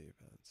 Where are the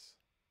events?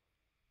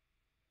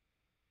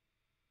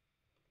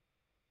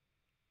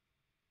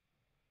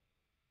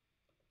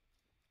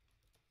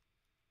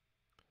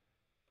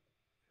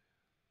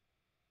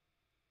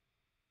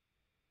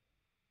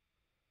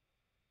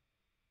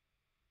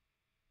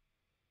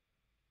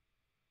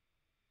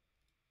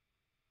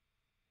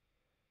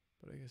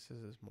 But I guess this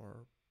is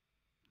more...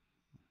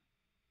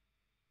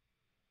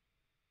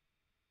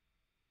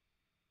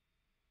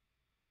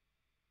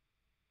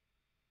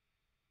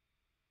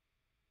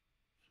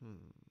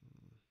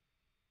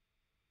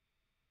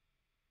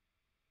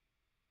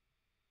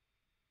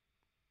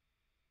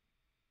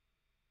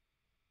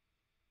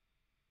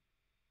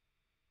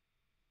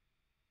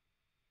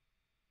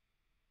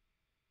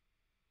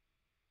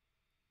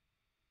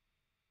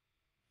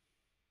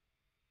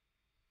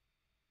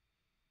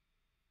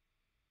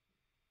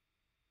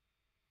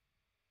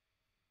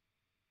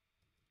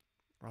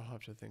 I'll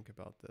have to think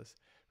about this,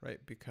 right?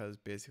 Because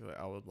basically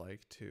I would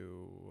like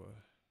to,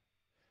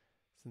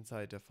 since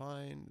I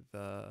define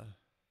the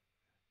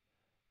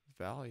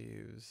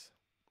values,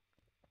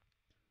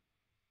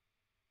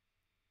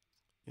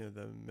 you know,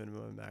 the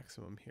minimum and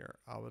maximum here,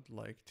 I would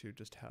like to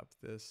just have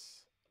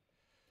this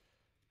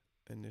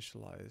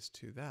initialized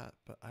to that,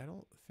 but I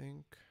don't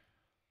think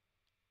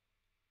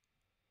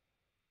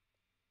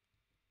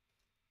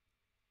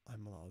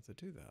I'm allowed to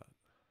do that.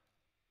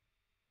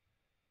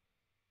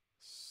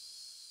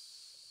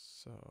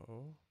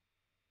 So,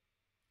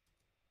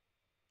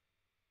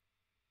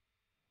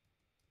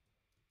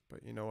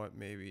 but you know what?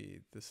 Maybe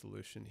the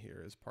solution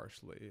here is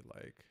partially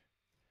like,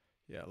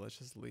 yeah, let's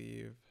just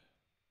leave.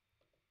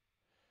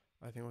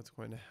 I think what's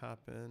going to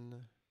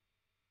happen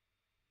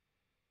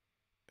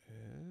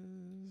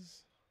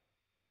is,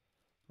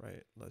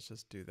 right, let's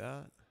just do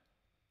that.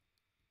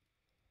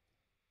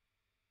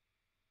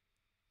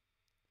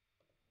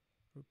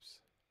 Oops.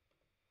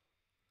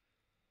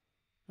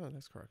 Oh,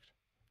 that's correct.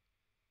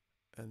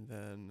 And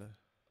then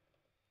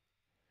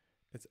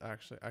it's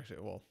actually,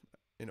 well,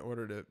 in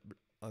order to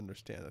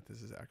understand that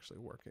this is actually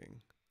working,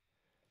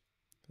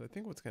 so I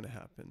think what's going to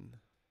happen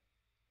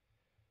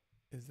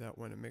is that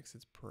when it makes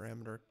its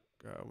parameter,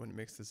 when it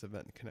makes this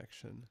event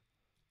connection,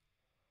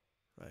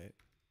 right,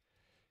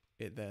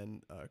 it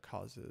then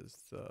causes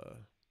the,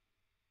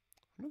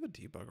 I wonder if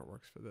the debugger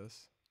works for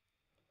this.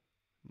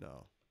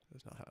 No,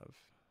 does not have,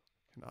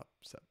 cannot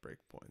set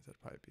breakpoints.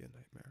 That'd probably be a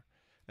nightmare.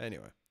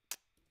 Anyway,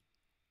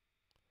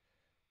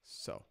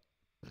 so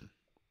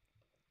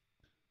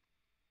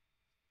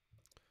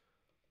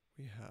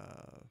we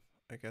have,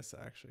 I guess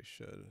I actually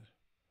should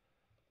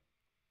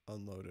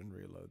unload and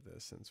reload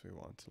this since we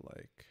want to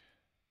like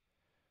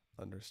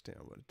understand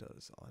what it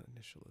does on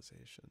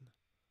initialization.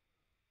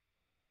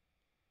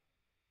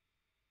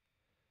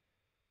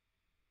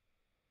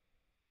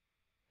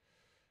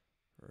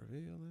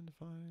 Reveal in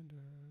Finder.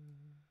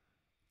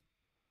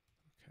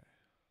 Okay.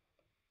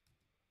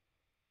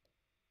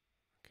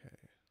 Okay.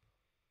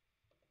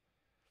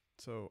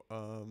 So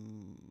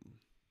I'm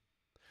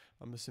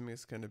assuming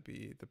it's going to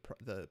be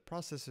the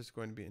process is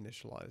going to be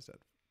initialized at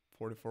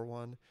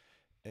 44.1,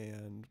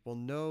 and we'll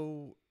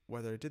know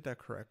whether it did that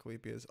correctly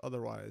because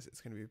otherwise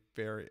it's going to be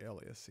very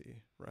aliasy,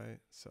 right?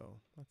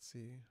 So let's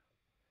see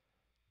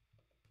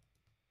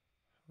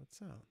how it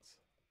sounds.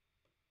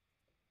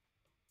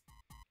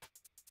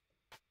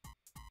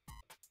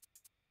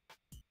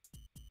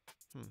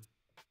 Hmm.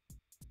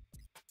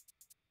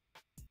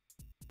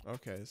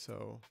 Okay,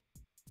 so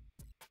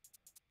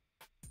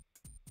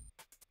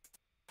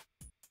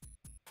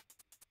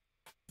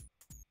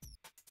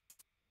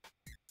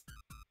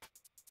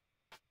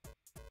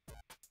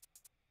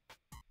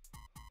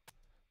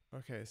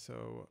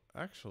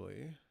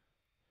actually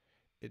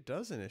it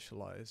does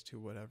initialize to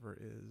whatever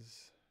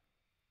is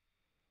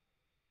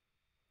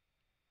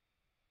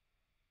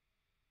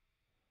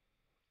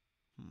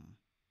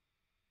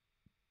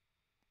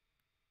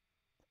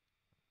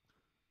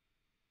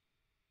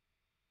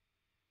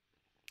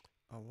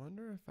I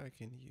wonder if I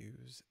can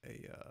use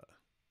a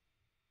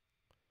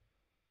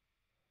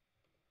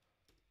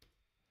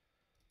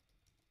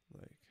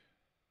like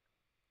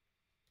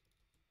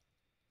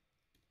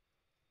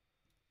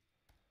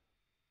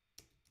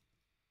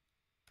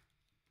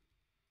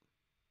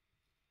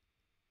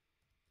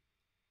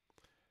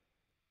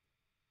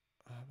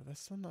but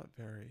that's still not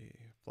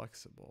very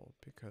flexible,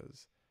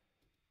 because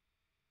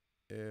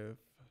if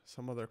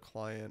some other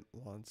client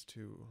wants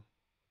to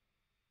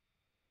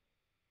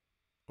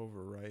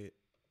overwrite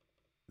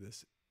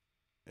this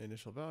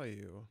initial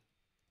value,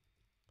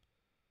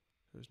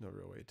 there's no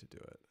real way to do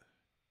it.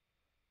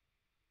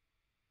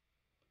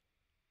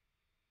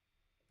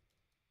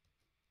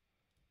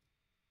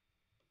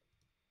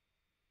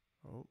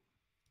 Oh,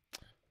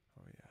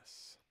 oh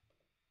yes.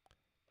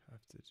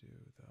 Have to do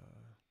the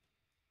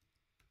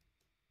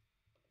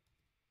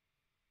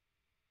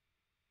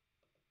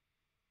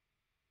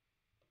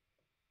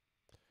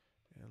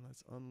and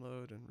let's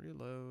unload and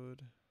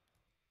reload.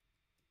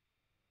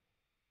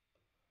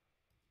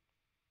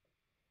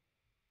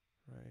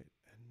 Right,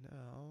 and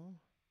now,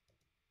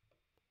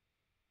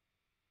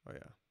 oh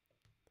yeah.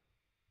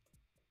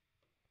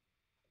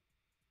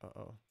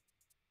 Uh-oh.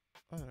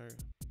 Oh, there you go.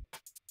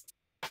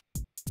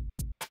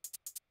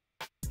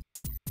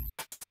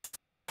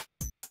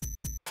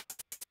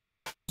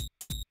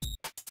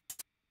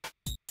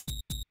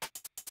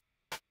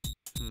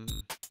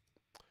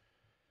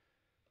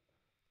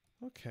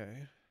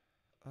 Okay.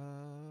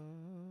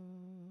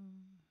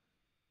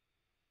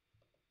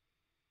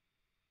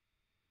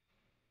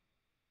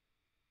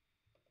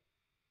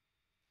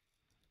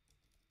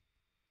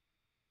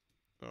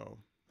 Oh,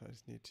 I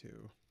just need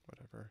to,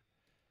 whatever.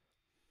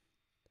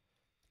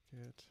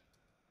 Git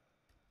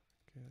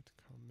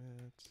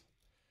commit.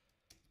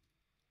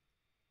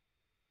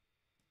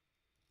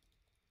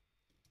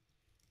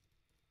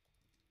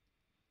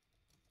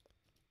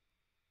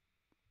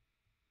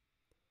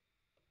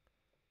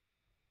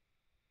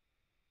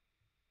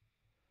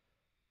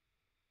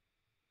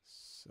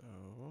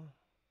 So,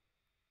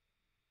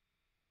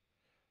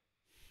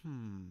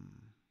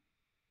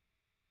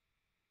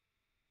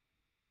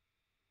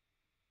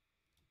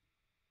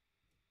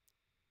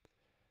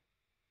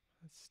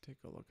 let's take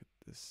a look at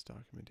this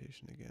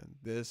documentation again.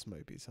 This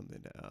might be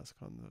something to ask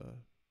on the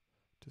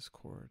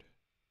Discord.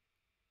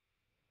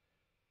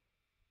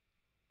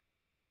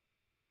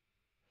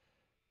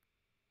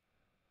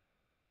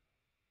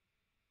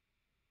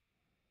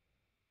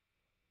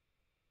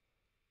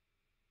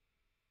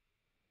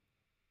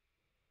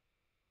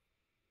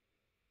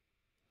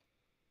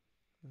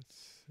 Let's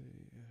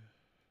see.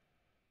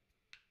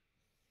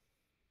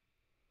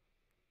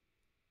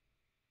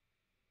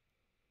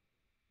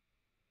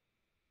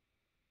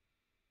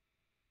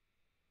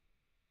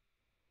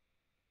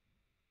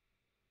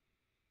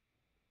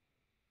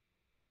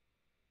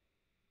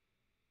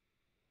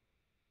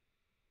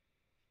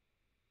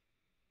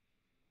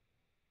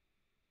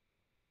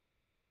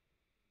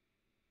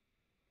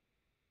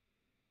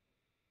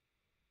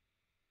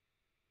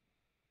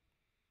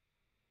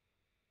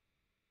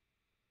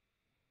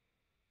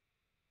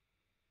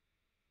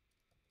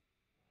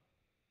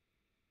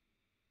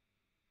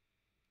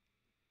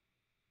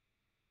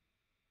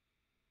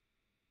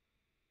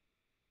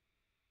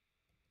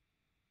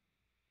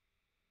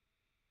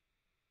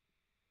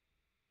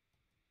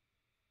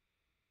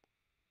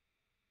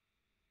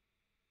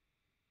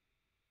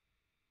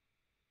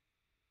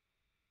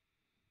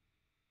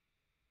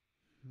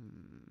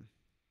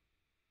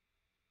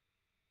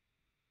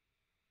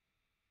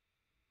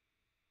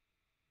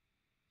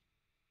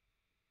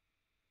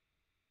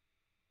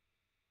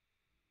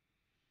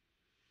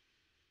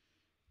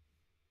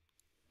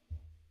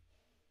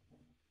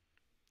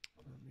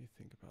 Let me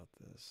think about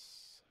this.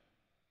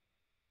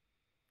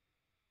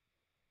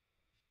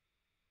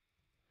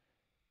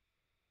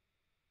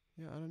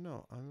 Yeah, I don't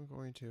know. I'm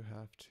going to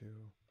have to,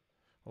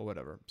 well,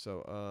 whatever.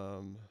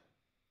 So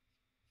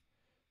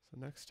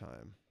next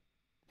time,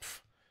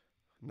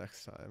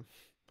 next time,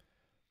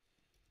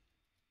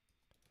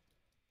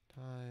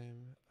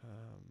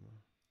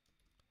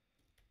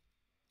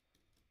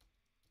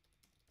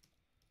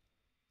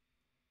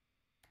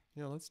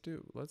 you know, let's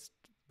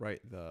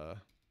write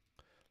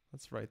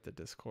the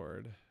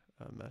Discord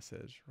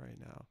message right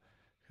now,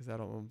 because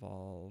that'll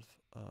involve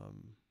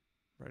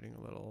writing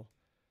a little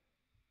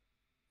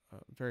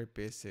very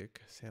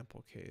basic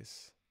sample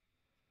case,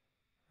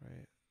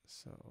 right?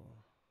 So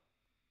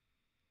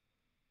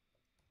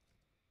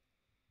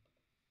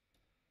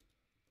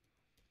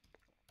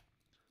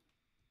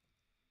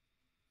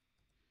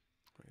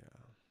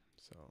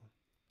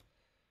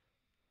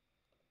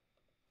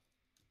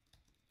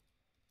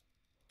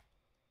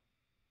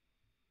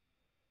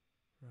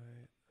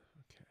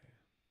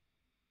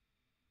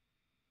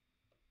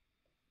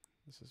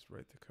Let's just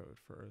write the code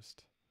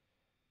first,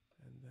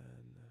 and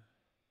then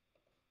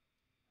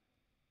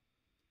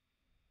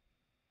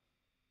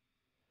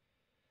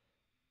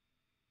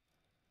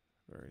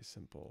very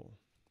simple,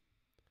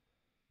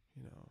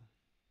 you know.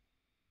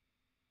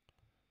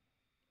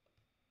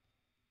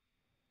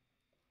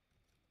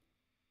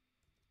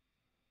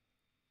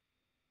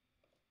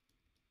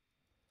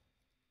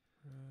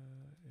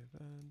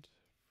 Event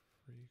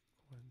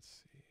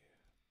frequency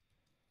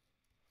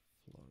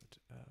float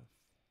f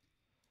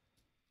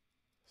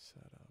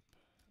setup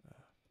f.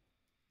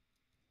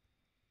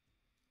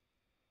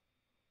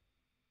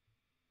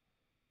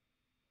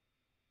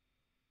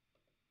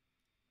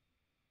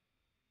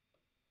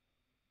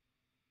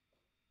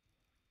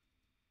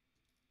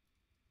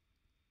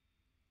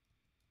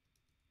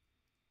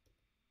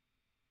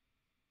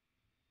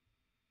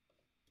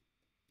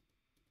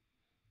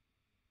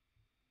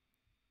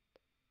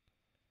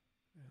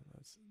 And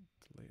let's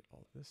delete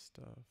all this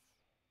stuff.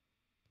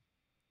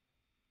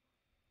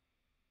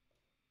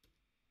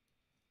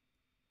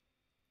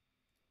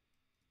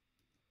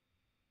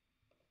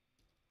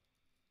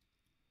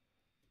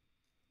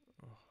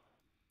 Oh.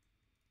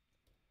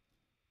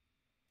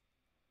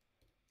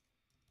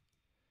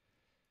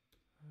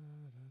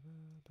 Main.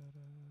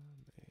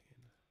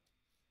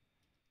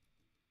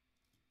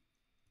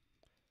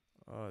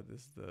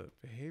 This is the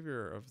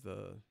behavior of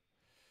the.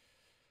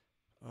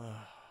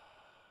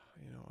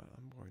 You know what?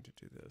 I'm going to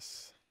do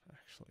this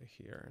actually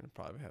here, and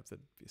probably have to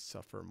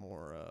suffer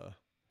more.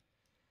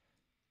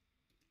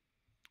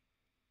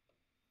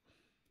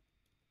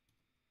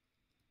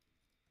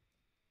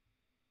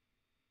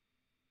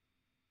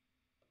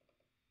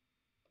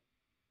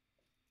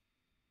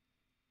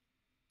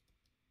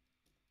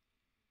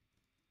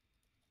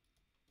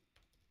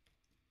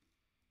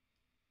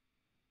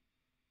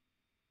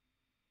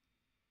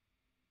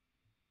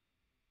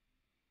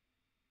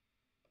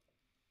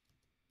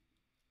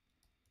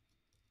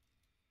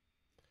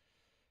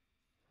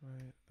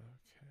 Right.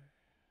 Okay.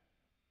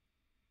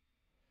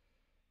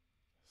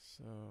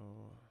 So.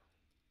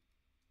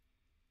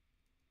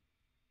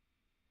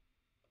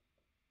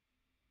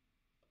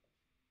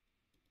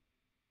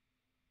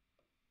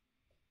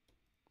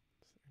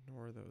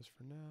 Ignore those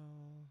for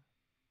now.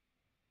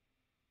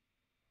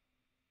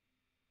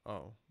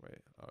 Oh,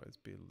 wait. Oh, it's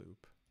be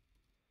loop.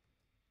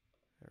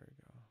 There we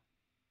go.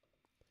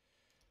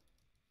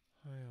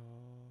 Hi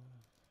all.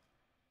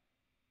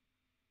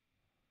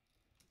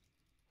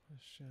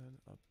 Question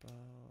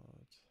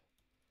about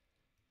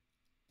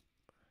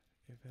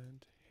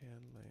event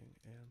handling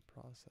and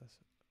process.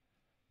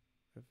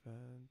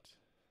 Event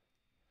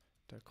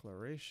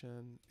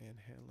declaration and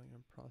handling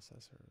and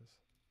processors.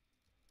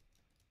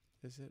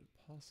 Is it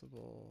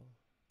possible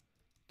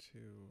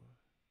to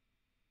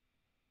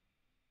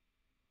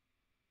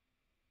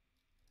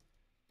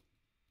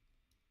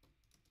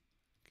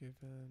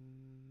given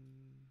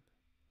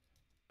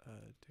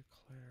a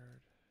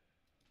declared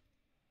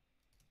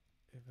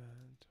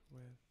event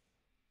with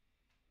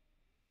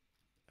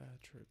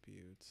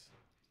attributes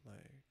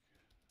like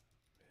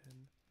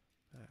min,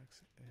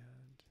 max,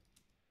 and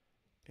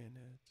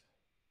init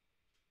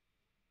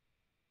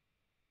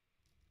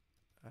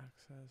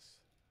access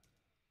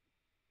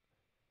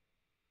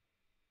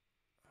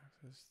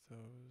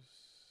those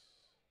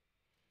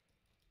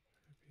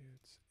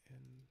attributes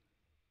in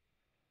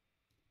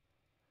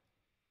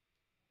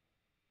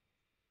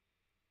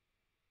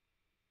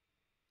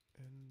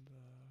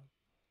the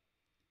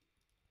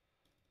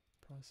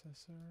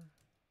processor.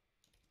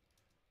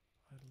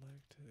 I'd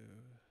like to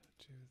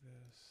do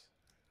this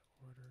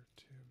in order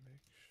to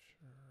make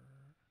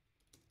sure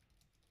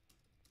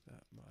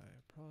that my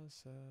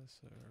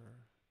processor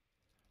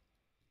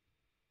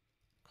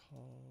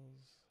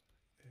calls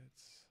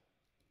its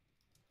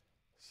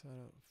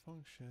setup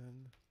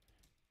function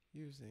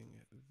using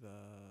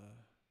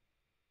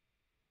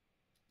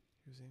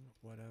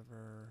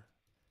whatever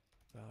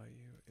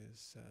value is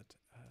set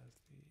as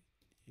the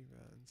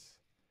events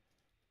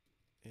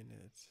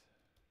init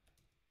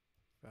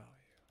value.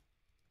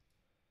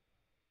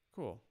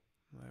 Cool.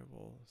 I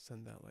will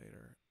send that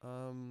later.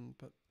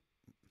 But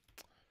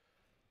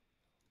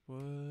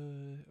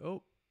what?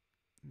 Oh,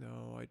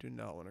 no, I do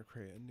not want to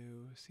create a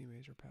new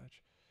Cmajor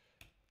patch.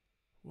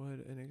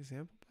 Would an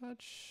example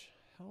patch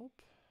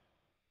help?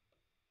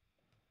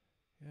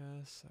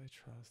 Yes, I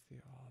trust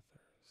the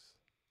authors.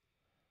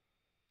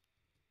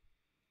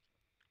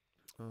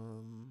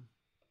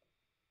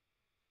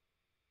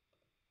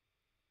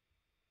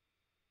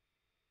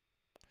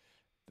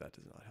 That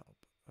does not help.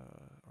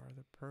 Are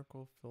the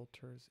Perkle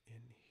filters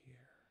in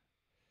here?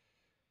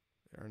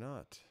 They are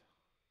not.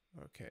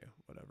 Okay,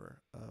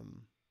 whatever.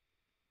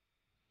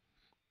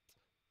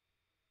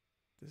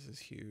 This is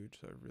huge,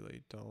 so I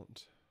really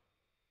don't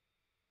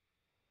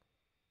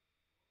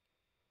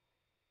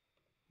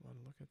want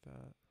to look at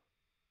that.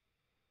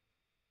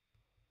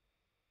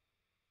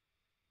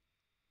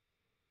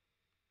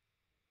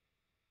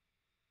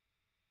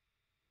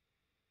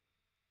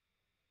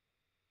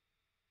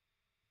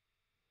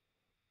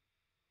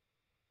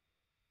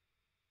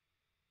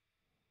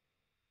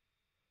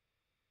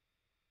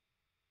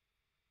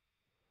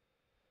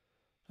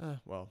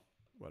 Well,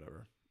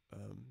 whatever.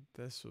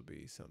 This will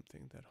be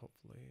something that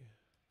hopefully,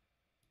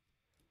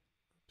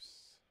 oops.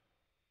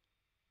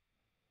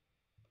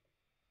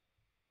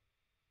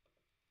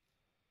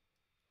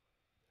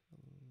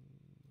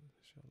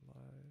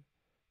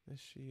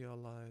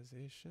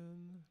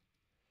 Initialization.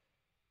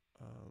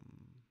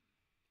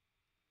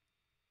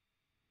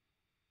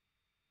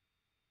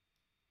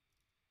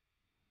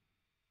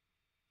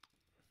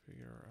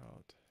 Figure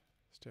out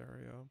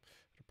stereo.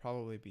 It'll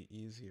probably be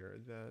easier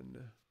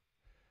than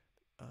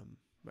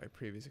my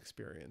previous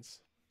experience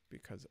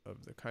because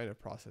of the kind of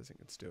processing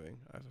it's doing.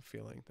 I have a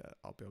feeling that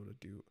I'll be able to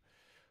do.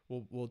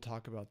 We'll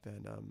talk about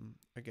then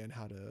again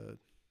how to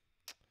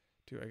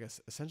do, I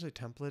guess, essentially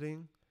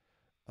templating,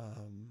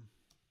 and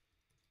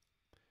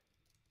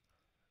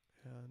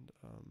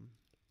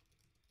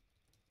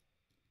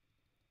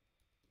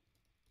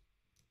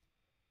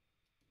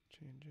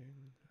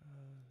changing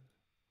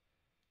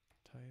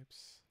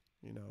types.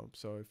 You know,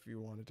 so if you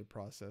wanted to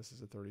process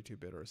as a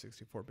 32-bit or a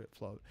 64-bit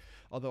float,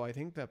 although I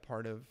think that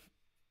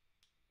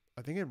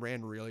I think it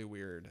ran really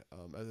weird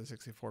as a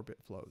 64-bit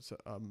float. So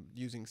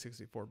using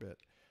 64-bit,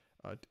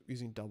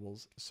 using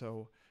doubles.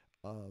 So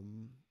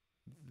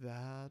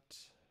that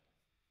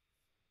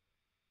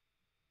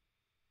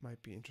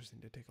might be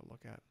interesting to take a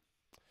look at.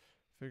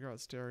 Figure out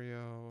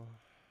stereo,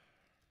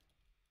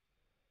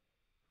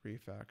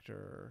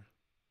 refactor.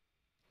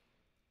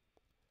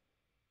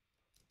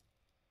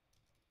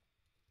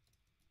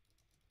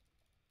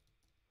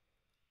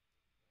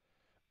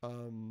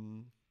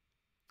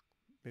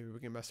 Maybe we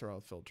can mess around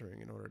with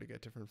filtering in order to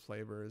get different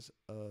flavors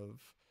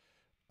of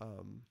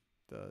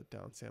the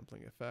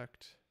downsampling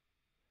effect.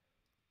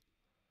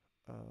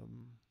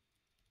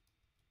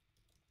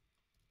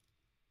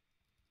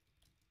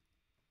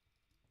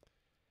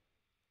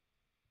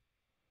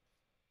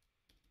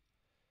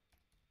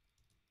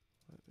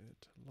 What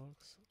it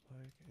looks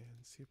like in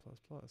C++.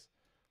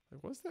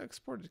 Like, what's the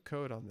exported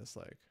code on this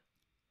like?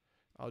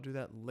 I'll do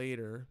that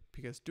later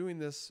because doing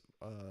this,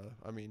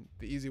 I mean,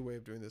 the easy way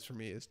of doing this for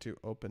me is to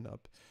open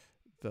up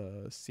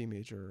the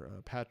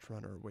Cmajor patch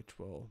runner, which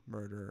will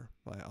murder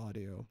my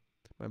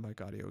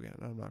mic audio again.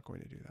 I'm not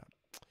going to do that.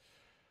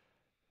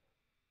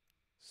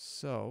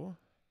 So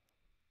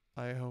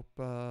I hope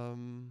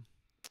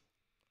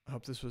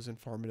this was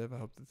informative. I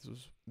hope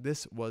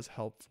this was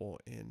helpful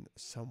in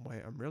some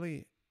way. I'm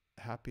really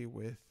happy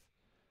with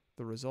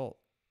the result.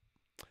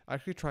 I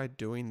actually tried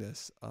doing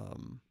this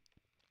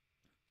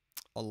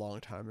a long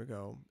time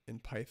ago in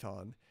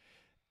Python,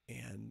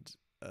 and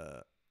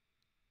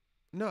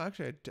no,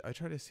 actually I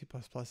tried a C++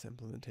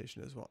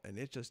 implementation as well, and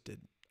it just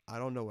did. I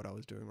don't know what I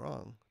was doing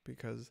wrong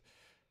because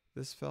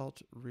this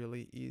felt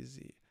really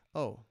easy.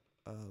 Oh,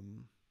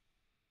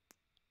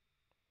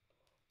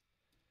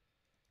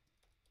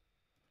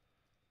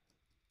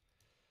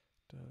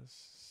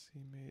 does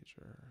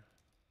Cmajor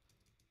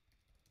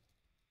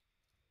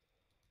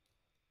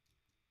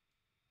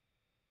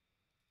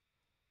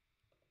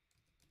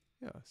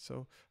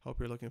so hope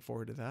you're looking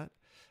forward to that.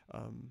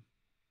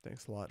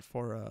 Thanks a lot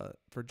for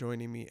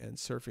joining me and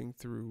surfing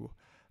through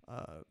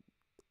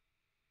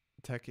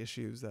tech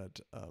issues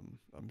that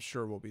I'm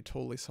sure will be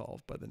totally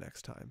solved by the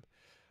next time.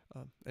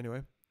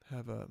 Anyway,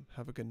 have a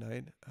good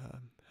night,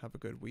 have a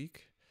good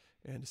week,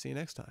 and see you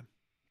next time.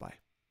 Bye.